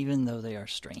roots, and even though they are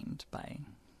strained by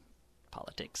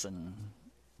politics and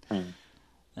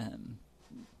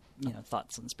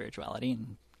thoughts on spirituality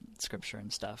and scripture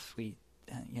and stuff, I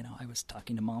was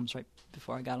talking to moms right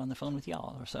before I got on the phone with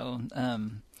y'all or so.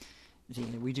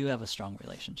 We do have a strong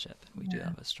relationship. We do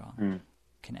have a strong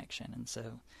connection. And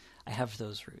so I have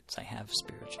those roots. I have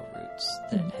spiritual roots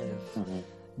that have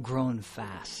grown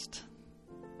fast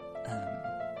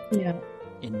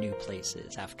in new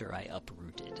places after I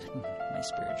uprooted my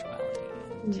spirituality.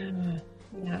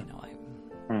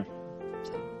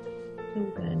 So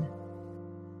good.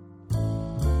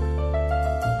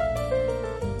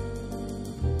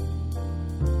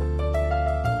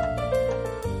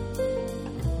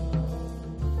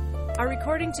 Our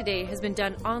recording today has been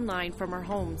done online from our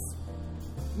homes.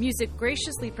 Music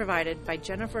graciously provided by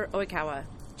Jennifer Oikawa.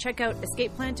 Check out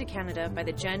Escape Plan to Canada by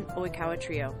the Jen Oikawa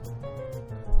Trio.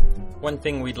 One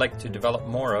thing we'd like to develop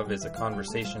more of is a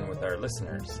conversation with our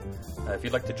listeners. If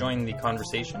you'd like to join the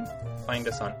conversation, find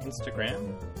us on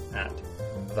Instagram at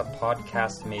The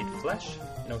Podcast Made Flesh,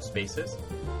 no spaces,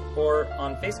 or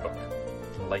on Facebook.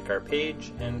 Like our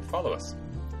page and follow us.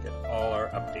 Get all our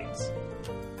updates.